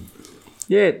commentary team.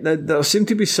 Yeah, there seemed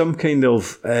to be some kind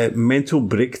of mental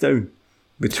breakdown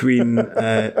between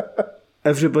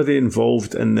everybody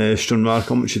involved in the Stranraer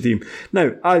commentary team.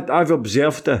 Now, I've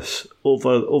observed this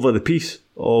over the piece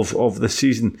of the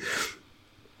season,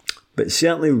 but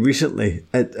certainly recently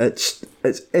it's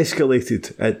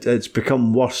escalated. It's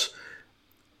become worse.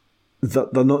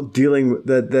 That they're not dealing.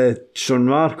 The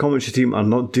Stranraer commentary team are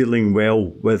not dealing well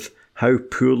with how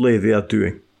poorly they are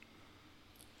doing.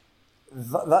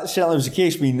 That certainly was the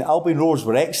case. I mean, Albion Rovers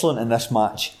were excellent in this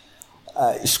match.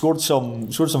 Scored some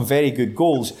very good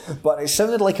goals, but it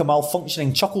sounded like a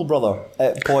malfunctioning Chuckle Brother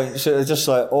at points. So it was just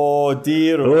like, oh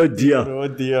dear, oh dear, oh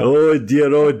dear, oh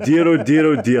dear, oh dear, oh dear,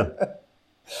 oh dear.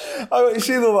 I want to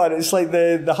say though, man, it's like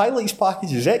the highlights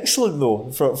package is excellent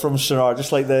though from Stranraer.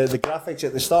 Just like the graphics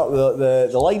at the start, the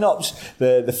lineups,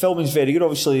 the filming's very good.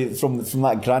 Obviously from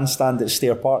that grandstand at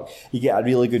Stair Park, you get a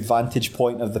really good vantage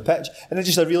point of the pitch, and it's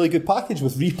just a really good package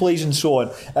with replays and so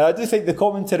on. And I do think the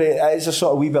commentary is a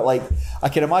sort of wee bit like, I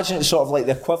can imagine it's sort of like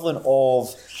the equivalent of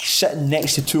sitting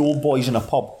next to two old boys in a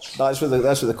pub. That's what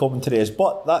the commentary is.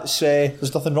 But that's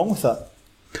there's nothing wrong with that.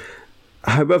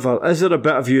 However, is there a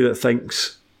bit of you that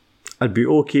thinks I'd be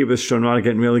okay with Stranraer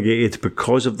getting relegated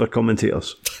because of their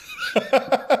commentators?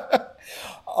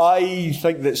 I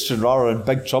think that Stranraer are in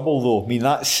big trouble though. I mean,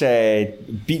 that's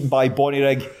beaten by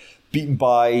Bonnyrigg, beaten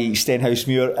by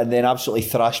Stenhousemuir, and then absolutely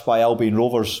thrashed by Albion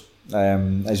Rovers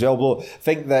as well. But I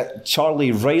think that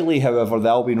Charlie Riley, however, the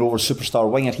Albion Rovers superstar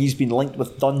winger, he's been linked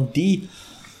with Dundee.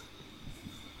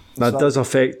 That does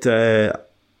affect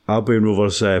Albion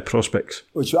Rovers' prospects,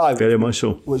 very much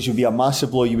so. Which would be a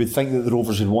massive blow. You would think that the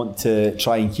Rovers would want to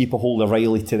try and keep a hold of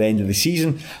Riley to the end of the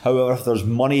season. However, if there's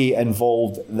money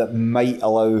involved that might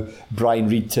allow Brian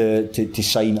Reid to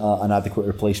sign an adequate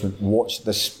replacement, watch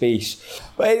this space.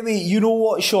 But anyway, you know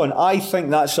what, Sean? I think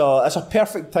that's a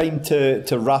perfect time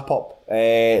to wrap up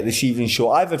this evening's show.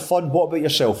 I've had fun. What about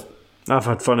yourself? I've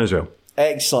had fun as well.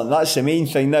 Excellent, that's the main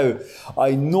thing. Now,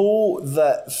 I know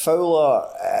that Fowler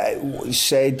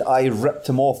said I ripped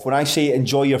him off when I say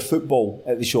enjoy your football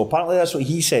at the show. Apparently that's what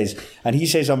he says, and he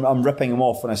says I'm ripping him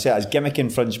off when I say it's gimmick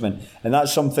infringement, and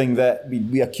that's something that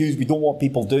we accuse. We don't want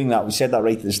people doing that. We said that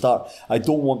right at the start. I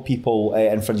don't want people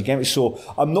infringing gimmicks, so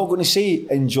I'm not going to say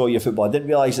enjoy your football. I didn't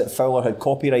realise that Fowler had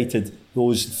copyrighted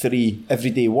those 3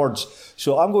 everyday words,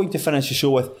 so I'm going to finish the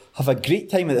show with have a great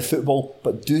time at the football,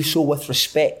 but do so with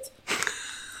respect.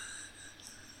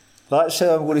 That's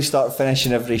how I'm going to start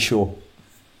finishing every show.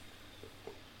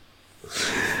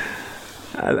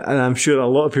 And I'm sure a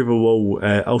lot of people will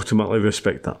ultimately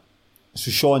respect that. So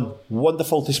Sean,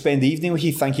 wonderful to spend the evening with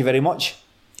you. Thank you very much.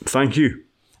 Thank you.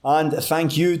 And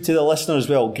thank you to the listener as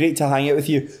well. Great to hang out with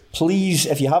you. Please,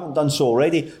 if you haven't done so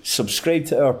already, subscribe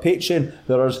to our Patreon.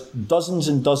 There are dozens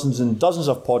and dozens and dozens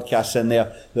of podcasts in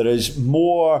there. There is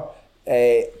more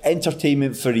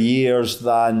entertainment for years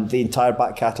than the entire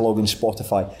back catalogue on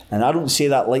Spotify, and I don't say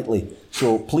that lightly.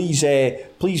 So please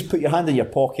put your hand in your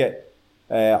pocket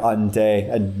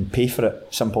and pay for it.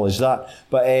 Simple as that.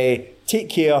 But take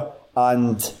care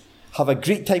and have a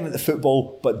great time at the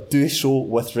football, but do so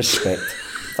with respect.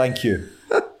 Thank you.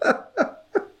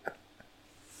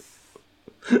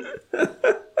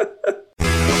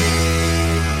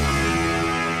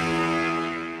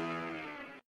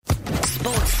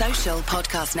 Sports Social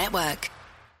Podcast Network.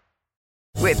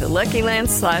 With the Lucky Land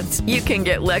Slots, you can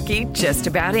get lucky just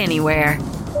about anywhere.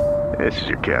 This is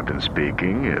your captain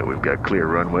speaking. We've got clear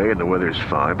runway and the weather's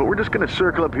fine, but we're just going to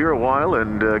circle up here a while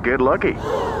and get lucky.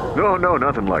 No,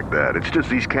 nothing like that. It's just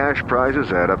these cash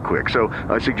prizes add up quick. So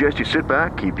I suggest you sit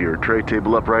back, keep your tray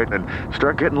table upright, and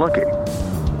start getting lucky.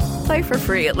 Play for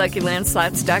free at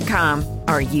LuckyLandSlots.com.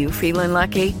 Are you feeling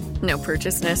lucky? No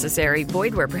purchase necessary.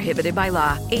 Void where prohibited by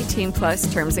law.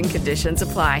 18+ terms and conditions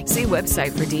apply. See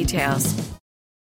website for details.